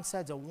 God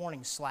says a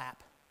warning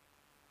slap.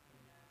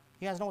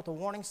 You guys know what the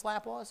warning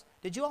slap was?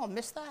 Did you all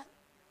miss that?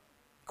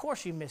 Of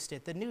course you missed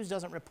it. The news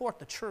doesn't report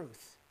the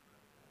truth.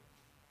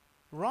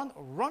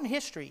 Run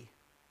history.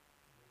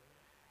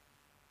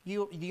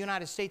 The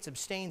United States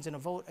abstains in a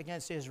vote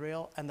against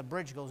Israel, and the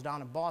bridge goes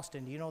down in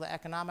Boston. Do you know the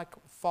economic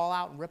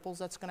fallout and ripples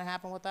that's going to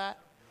happen with that?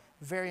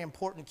 Very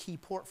important key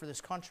port for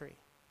this country.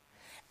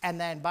 And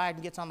then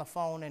Biden gets on the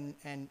phone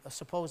and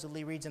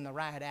supposedly reads in the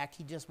Riot Act.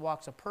 He just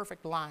walks a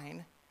perfect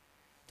line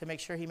to make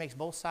sure he makes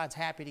both sides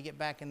happy to get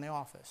back in the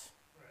office.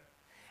 Right.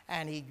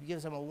 And he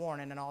gives them a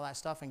warning and all that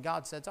stuff. And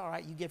God says, all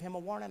right, you give him a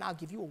warning, I'll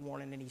give you a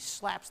warning. And he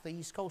slaps the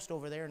East Coast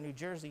over there in New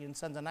Jersey and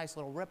sends a nice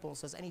little ripple and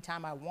says,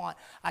 anytime I want,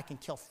 I can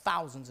kill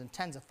thousands and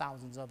tens of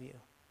thousands of you.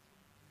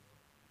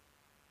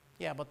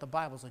 Yeah, but the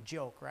Bible's a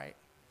joke, right?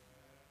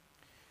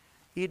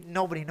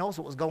 Nobody knows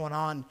what was going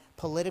on,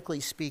 politically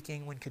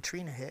speaking, when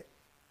Katrina hit.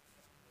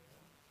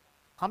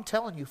 I'm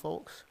telling you,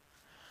 folks,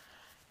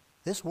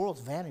 this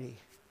world's vanity.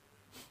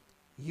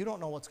 You don't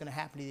know what's going to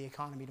happen to the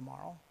economy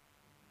tomorrow.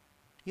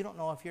 You don't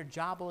know if your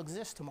job will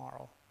exist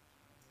tomorrow.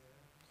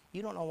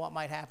 You don't know what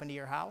might happen to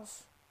your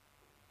house.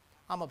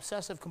 I'm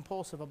obsessive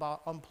compulsive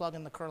about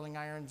unplugging the curling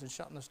irons and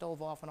shutting the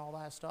stove off and all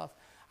that stuff.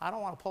 I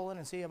don't want to pull in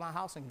and see my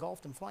house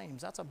engulfed in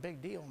flames. That's a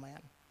big deal, man.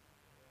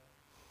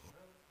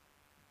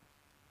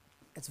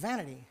 It's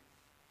vanity.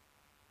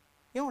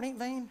 You know what ain't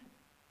vain?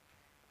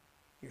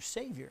 Your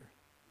Savior.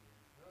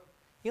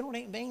 You know what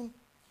ain't vain?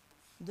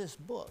 This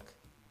book.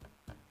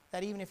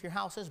 That even if your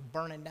house is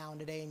burning down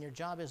today and your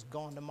job is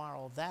gone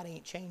tomorrow, that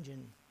ain't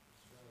changing.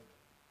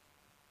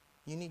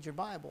 You need your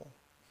Bible.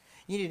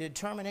 You need a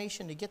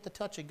determination to get the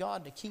touch of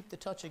God, to keep the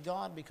touch of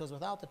God, because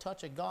without the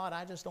touch of God,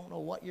 I just don't know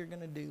what you're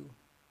going to do.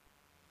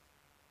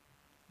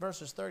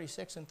 Verses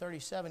 36 and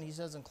 37, he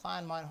says,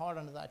 incline mine heart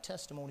unto thy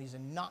testimonies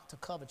and not to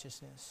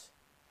covetousness.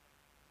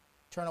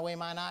 Turn away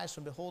mine eyes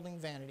from beholding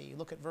vanity.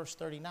 Look at verse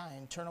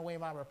 39. Turn away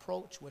my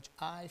reproach, which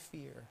I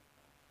fear.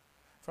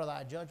 for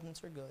thy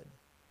judgments are good.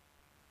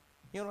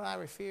 You know what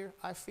I fear?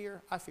 I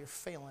fear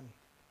failing.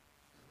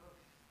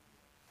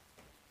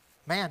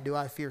 Man, do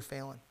I fear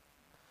failing.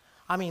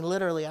 I mean,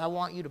 literally, I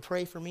want you to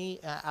pray for me.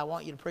 I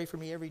want you to pray for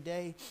me every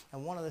day.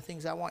 And one of the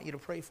things I want you to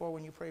pray for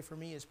when you pray for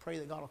me is pray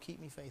that God will keep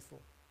me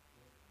faithful.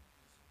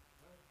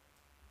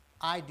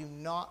 I do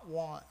not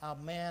want,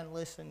 man,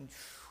 listen,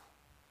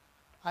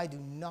 I do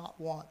not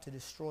want to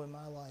destroy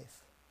my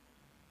life.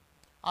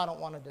 I don't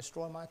want to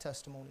destroy my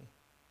testimony.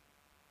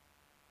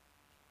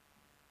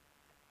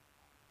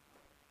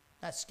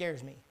 That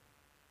scares me.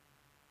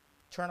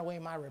 Turn away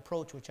my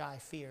reproach, which I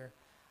fear.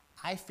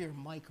 I fear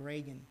Mike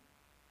Reagan.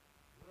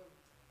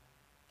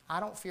 I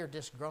don't fear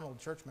disgruntled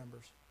church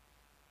members.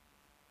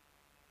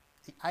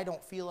 I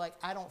don't feel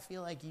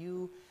like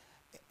you,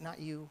 not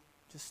you,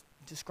 just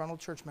disgruntled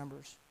church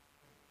members.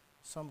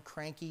 Some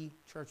cranky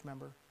church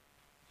member.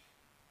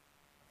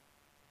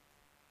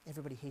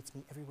 Everybody hates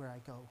me everywhere I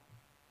go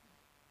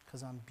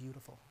because I'm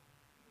beautiful.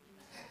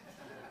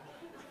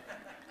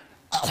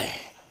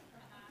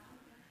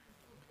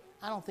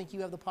 I don't think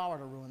you have the power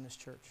to ruin this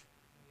church.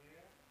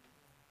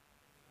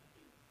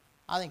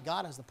 I think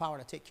God has the power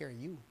to take care of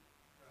you.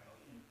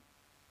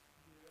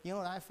 You know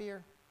what I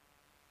fear?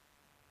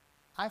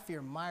 I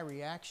fear my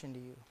reaction to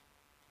you.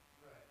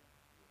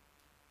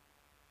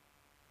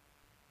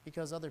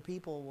 Because other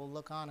people will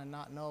look on and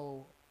not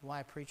know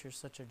why a preacher's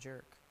such a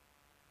jerk.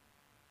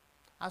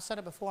 I've said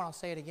it before, I'll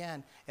say it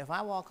again. If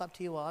I walk up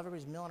to you while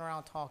everybody's milling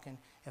around talking,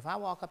 if I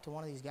walk up to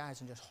one of these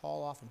guys and just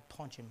haul off and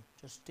punch him,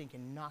 just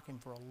stinking knock him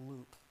for a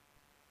loop.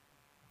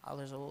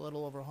 There's a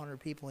little over 100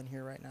 people in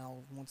here right now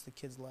once the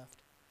kids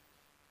left.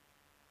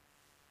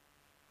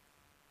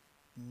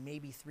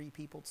 Maybe 3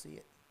 people see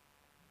it.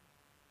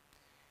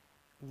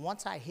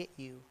 Once I hit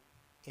you,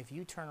 if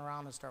you turn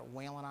around and start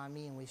wailing on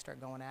me and we start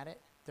going at it,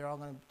 they're all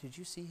going to, did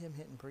you see him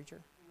hitting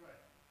preacher? Right.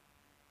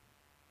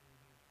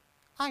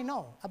 I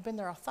know. I've been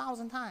there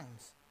 1,000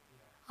 times. Yeah.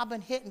 I've been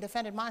hit and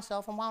defended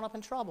myself and wound up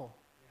in trouble.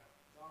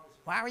 Yeah.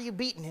 Why are you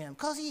beating him?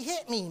 Because he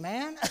hit me,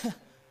 man.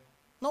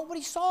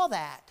 Nobody saw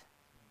that.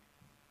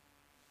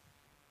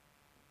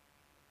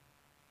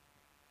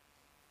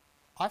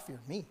 I fear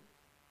me.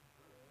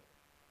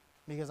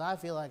 Because I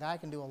feel like I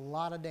can do a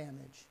lot of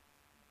damage.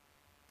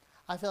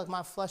 I feel like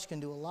my flesh can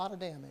do a lot of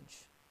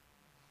damage.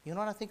 You know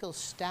what I think will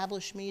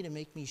establish me to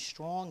make me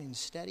strong and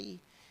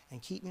steady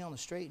and keep me on the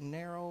straight and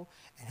narrow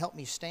and help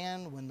me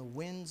stand when the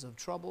winds of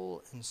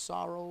trouble and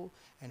sorrow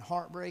and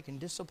heartbreak and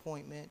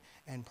disappointment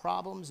and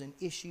problems and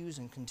issues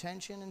and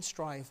contention and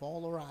strife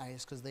all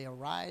arise, because they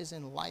arise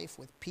in life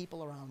with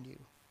people around you.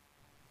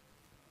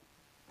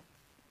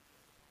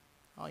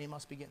 Oh, you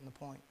must be getting the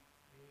point.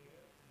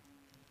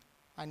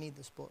 I need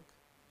this book.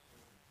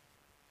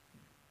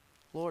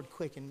 Lord,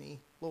 quicken me.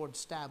 Lord,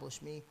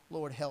 establish me.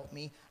 Lord, help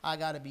me. I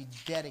got to be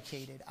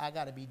dedicated. I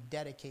got to be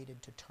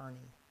dedicated to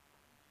turning.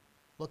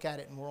 Look at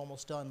it, and we're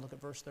almost done. Look at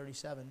verse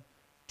 37.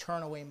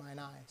 Turn away mine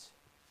eyes.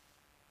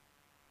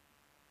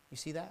 You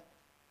see that?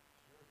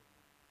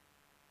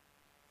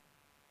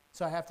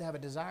 So I have to have a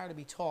desire to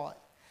be taught.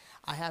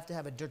 I have to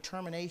have a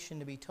determination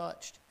to be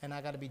touched, and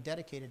I got to be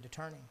dedicated to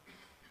turning.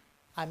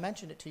 I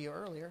mentioned it to you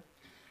earlier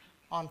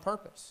on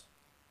purpose.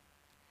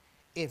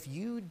 If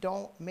you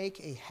don't make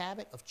a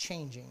habit of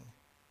changing,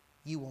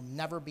 you will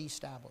never be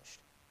established.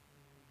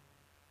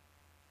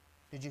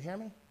 Did you hear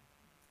me?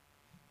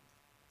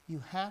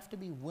 You have to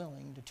be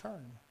willing to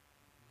turn.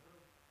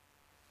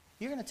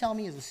 You're going to tell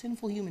me, as a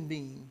sinful human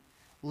being,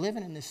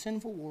 living in this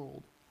sinful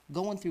world,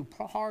 going through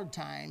hard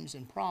times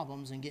and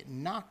problems and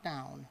getting knocked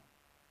down,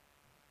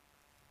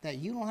 that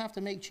you don't have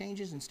to make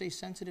changes and stay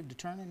sensitive to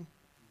turning?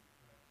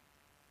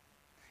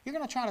 You're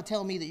going to try to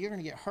tell me that you're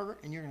going to get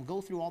hurt and you're going to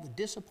go through all the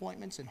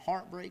disappointments and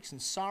heartbreaks and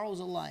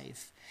sorrows of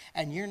life,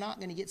 and you're not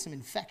going to get some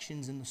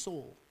infections in the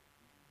soul.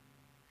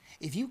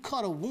 If you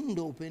cut a wound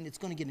open, it's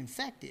going to get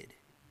infected.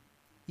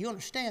 You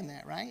understand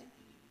that, right?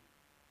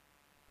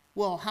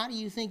 Well, how do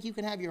you think you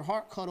can have your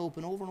heart cut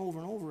open over and over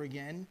and over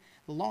again?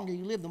 The longer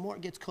you live, the more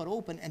it gets cut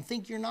open, and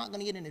think you're not going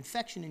to get an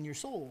infection in your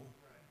soul.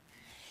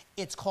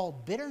 It's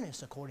called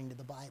bitterness, according to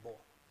the Bible.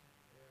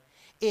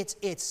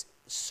 It's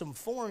some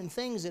foreign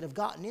things that have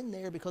gotten in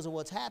there because of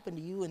what's happened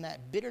to you, and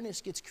that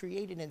bitterness gets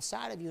created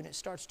inside of you, and it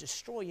starts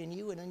destroying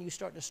you, and then you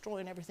start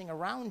destroying everything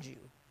around you.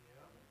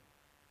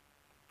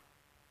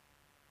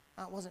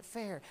 Yeah. It wasn't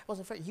fair. It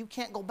wasn't fair. You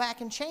can't go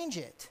back and change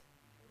it.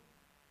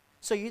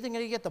 So you think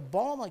you get the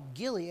balm of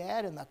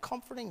Gilead and the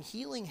comforting,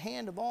 healing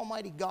hand of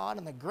Almighty God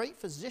and the great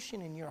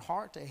physician in your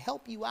heart to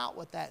help you out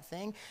with that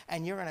thing,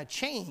 and you're going to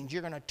change.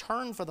 You're going to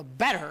turn for the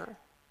better,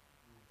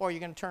 or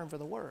you're going to turn for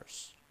the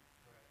worse.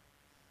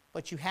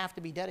 But you have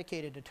to be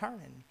dedicated to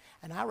turning.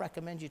 And I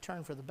recommend you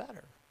turn for the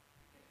better.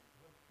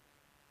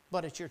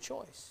 But it's your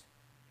choice.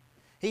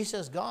 He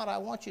says, God, I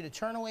want you to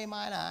turn away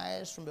mine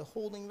eyes from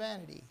beholding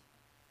vanity.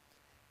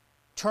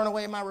 Turn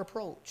away my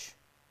reproach.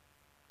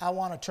 I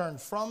want to turn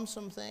from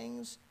some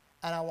things,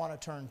 and I want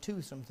to turn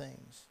to some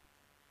things.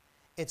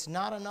 It's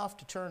not enough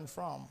to turn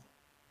from.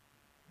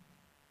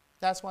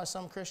 That's why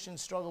some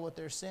Christians struggle with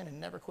their sin and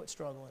never quit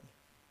struggling.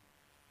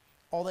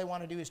 all they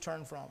want to do is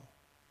turn from.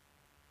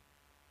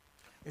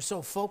 You're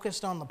so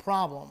focused on the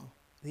problem,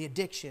 the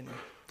addiction,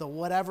 the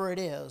whatever it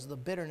is, the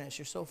bitterness,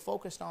 you're so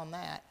focused on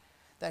that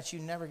that you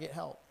never get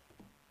help.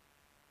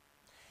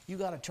 You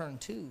got to turn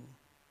to.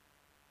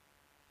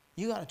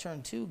 You got to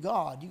turn to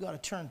God. You got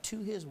to turn to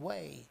His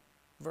way.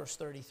 Verse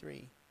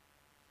 33.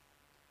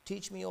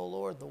 Teach me, O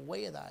Lord, the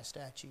way of thy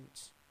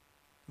statutes.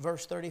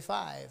 Verse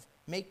 35.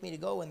 Make me to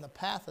go in the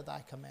path of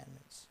thy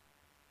commandments.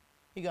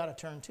 You got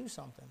to turn to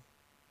something.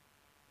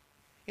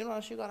 You know what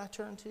else you got to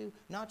turn to?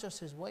 Not just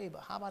His way,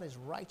 but how about His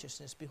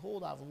righteousness?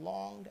 Behold, I've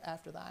longed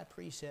after thy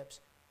precepts.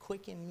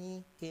 Quicken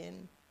me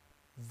in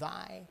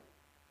thy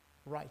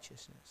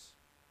righteousness.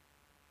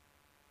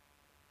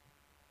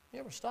 You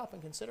ever stop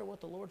and consider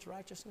what the Lord's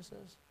righteousness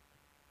is?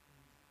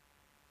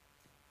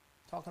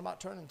 Talking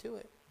about turning to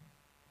it.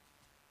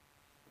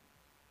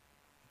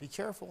 Be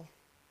careful.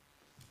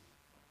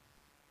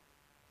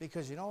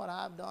 Because you know what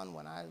I've done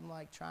when I'm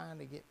like trying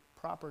to get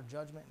proper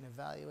judgment and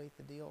evaluate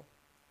the deal?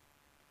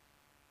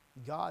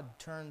 God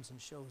turns and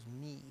shows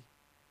me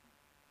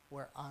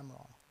where I'm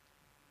wrong.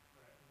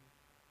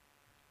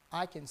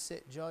 I can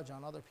sit judge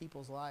on other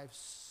people's lives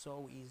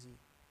so easy.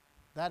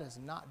 That is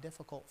not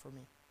difficult for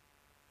me.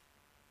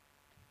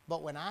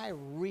 But when I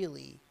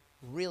really,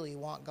 really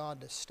want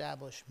God to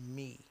establish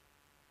me,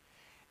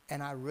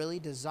 and I really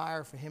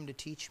desire for Him to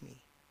teach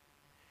me,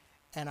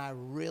 and I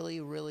really,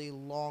 really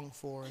long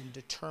for and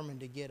determined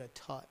to get a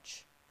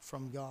touch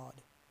from God,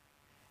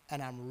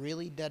 and I'm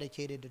really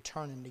dedicated to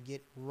turning to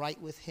get right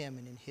with Him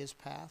and in His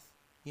path,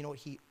 you know what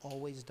He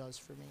always does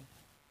for me?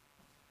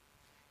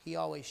 He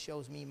always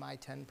shows me my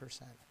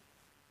 10%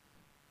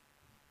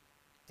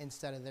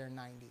 instead of their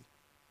 90.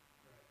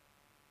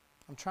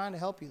 I'm trying to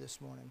help you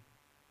this morning.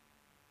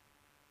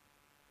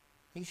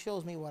 He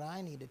shows me what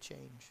I need to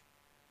change.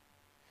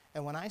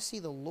 And when I see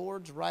the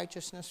Lord's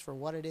righteousness for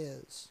what it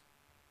is,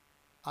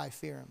 I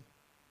fear Him.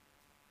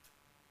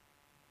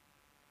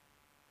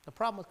 The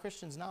problem with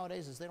Christians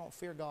nowadays is they don't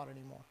fear God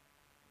anymore.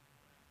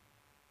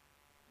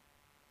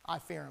 I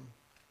fear Him.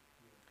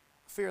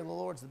 Fear of the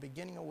Lord is the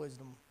beginning of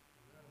wisdom.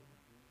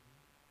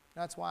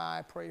 That's why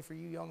I pray for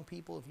you young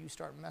people, if you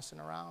start messing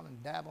around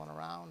and dabbling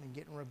around and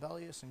getting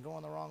rebellious and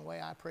going the wrong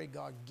way, I pray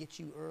God get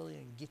you early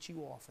and get you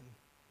often.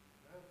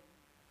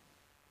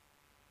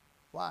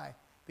 Why?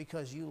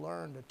 Because you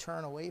learn to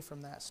turn away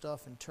from that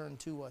stuff and turn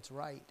to what's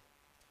right.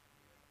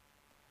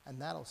 And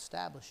that'll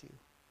establish you.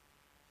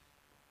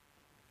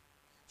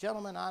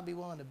 Gentlemen, I'd be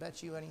willing to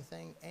bet you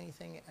anything,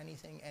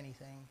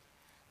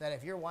 that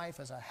if your wife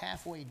is a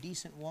halfway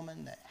decent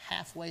woman that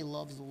halfway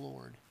loves the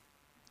Lord,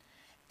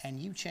 and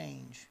you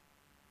change,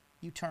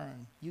 you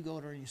turn, you go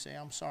to her and you say,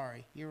 I'm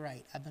sorry, you're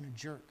right, I've been a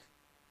jerk,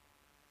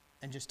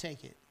 and just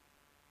take it.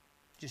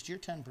 Just your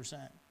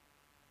 10%.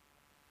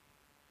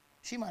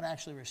 She might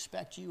actually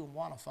respect you and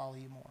want to follow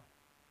you more.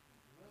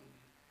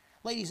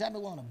 Ladies, I'd be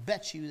willing to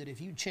bet you that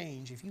if you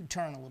change, if you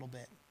turn a little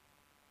bit,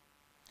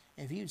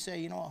 if you'd say,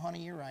 you know what,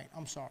 honey, you're right,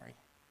 I'm sorry,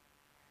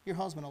 your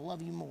husband will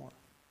love you more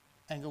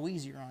and go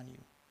easier on you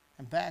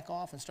and back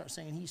off and start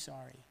saying he's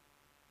sorry.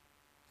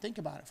 Think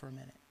about it for a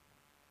minute.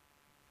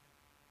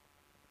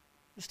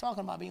 Just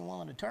talking about being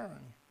willing to turn.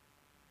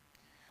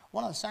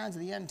 One of the signs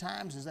of the end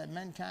times is that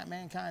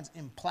mankind's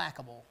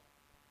implacable.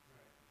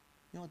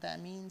 You know what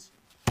that means?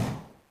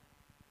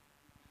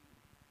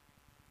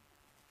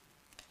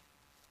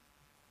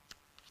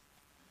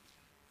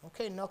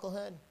 Okay,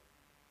 knucklehead.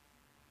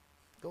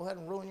 Go ahead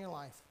and ruin your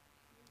life.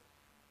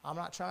 I'm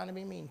not trying to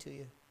be mean to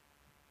you.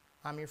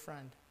 I'm your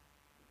friend.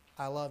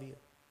 I love you.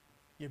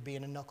 You're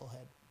being a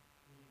knucklehead.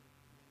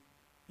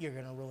 You're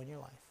going to ruin your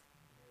life.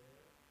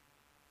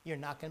 You're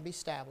not going to be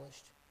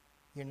established.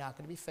 You're not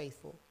going to be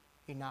faithful.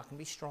 You're not going to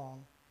be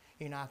strong.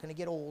 You're not going to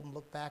get old and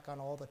look back on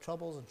all the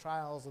troubles and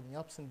trials and the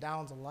ups and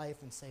downs of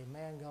life and say,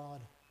 man, God,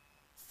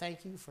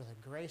 thank you for the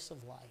grace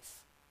of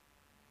life.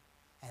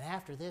 And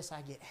after this,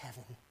 I get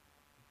heaven.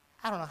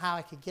 I don't know how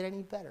I could get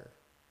any better.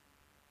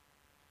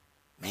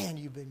 Man,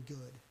 you've been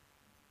good.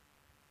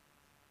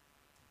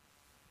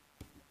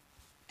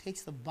 It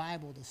takes the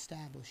Bible to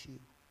establish you.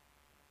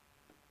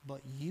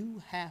 But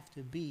you have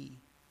to be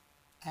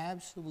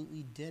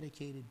absolutely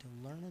dedicated to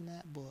learning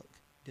that book,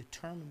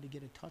 determined to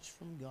get a touch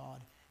from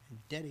God, and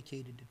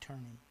dedicated to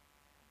turning.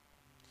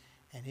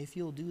 And if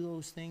you'll do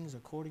those things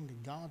according to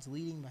God's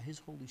leading by His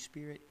Holy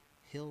Spirit,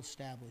 He'll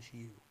establish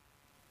you.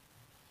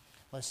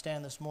 Let's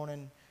stand this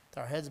morning with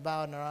our heads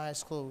bowed and our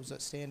eyes closed.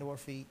 Let's stand to our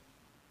feet.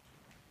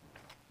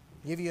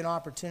 Give you an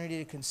opportunity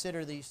to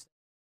consider these things.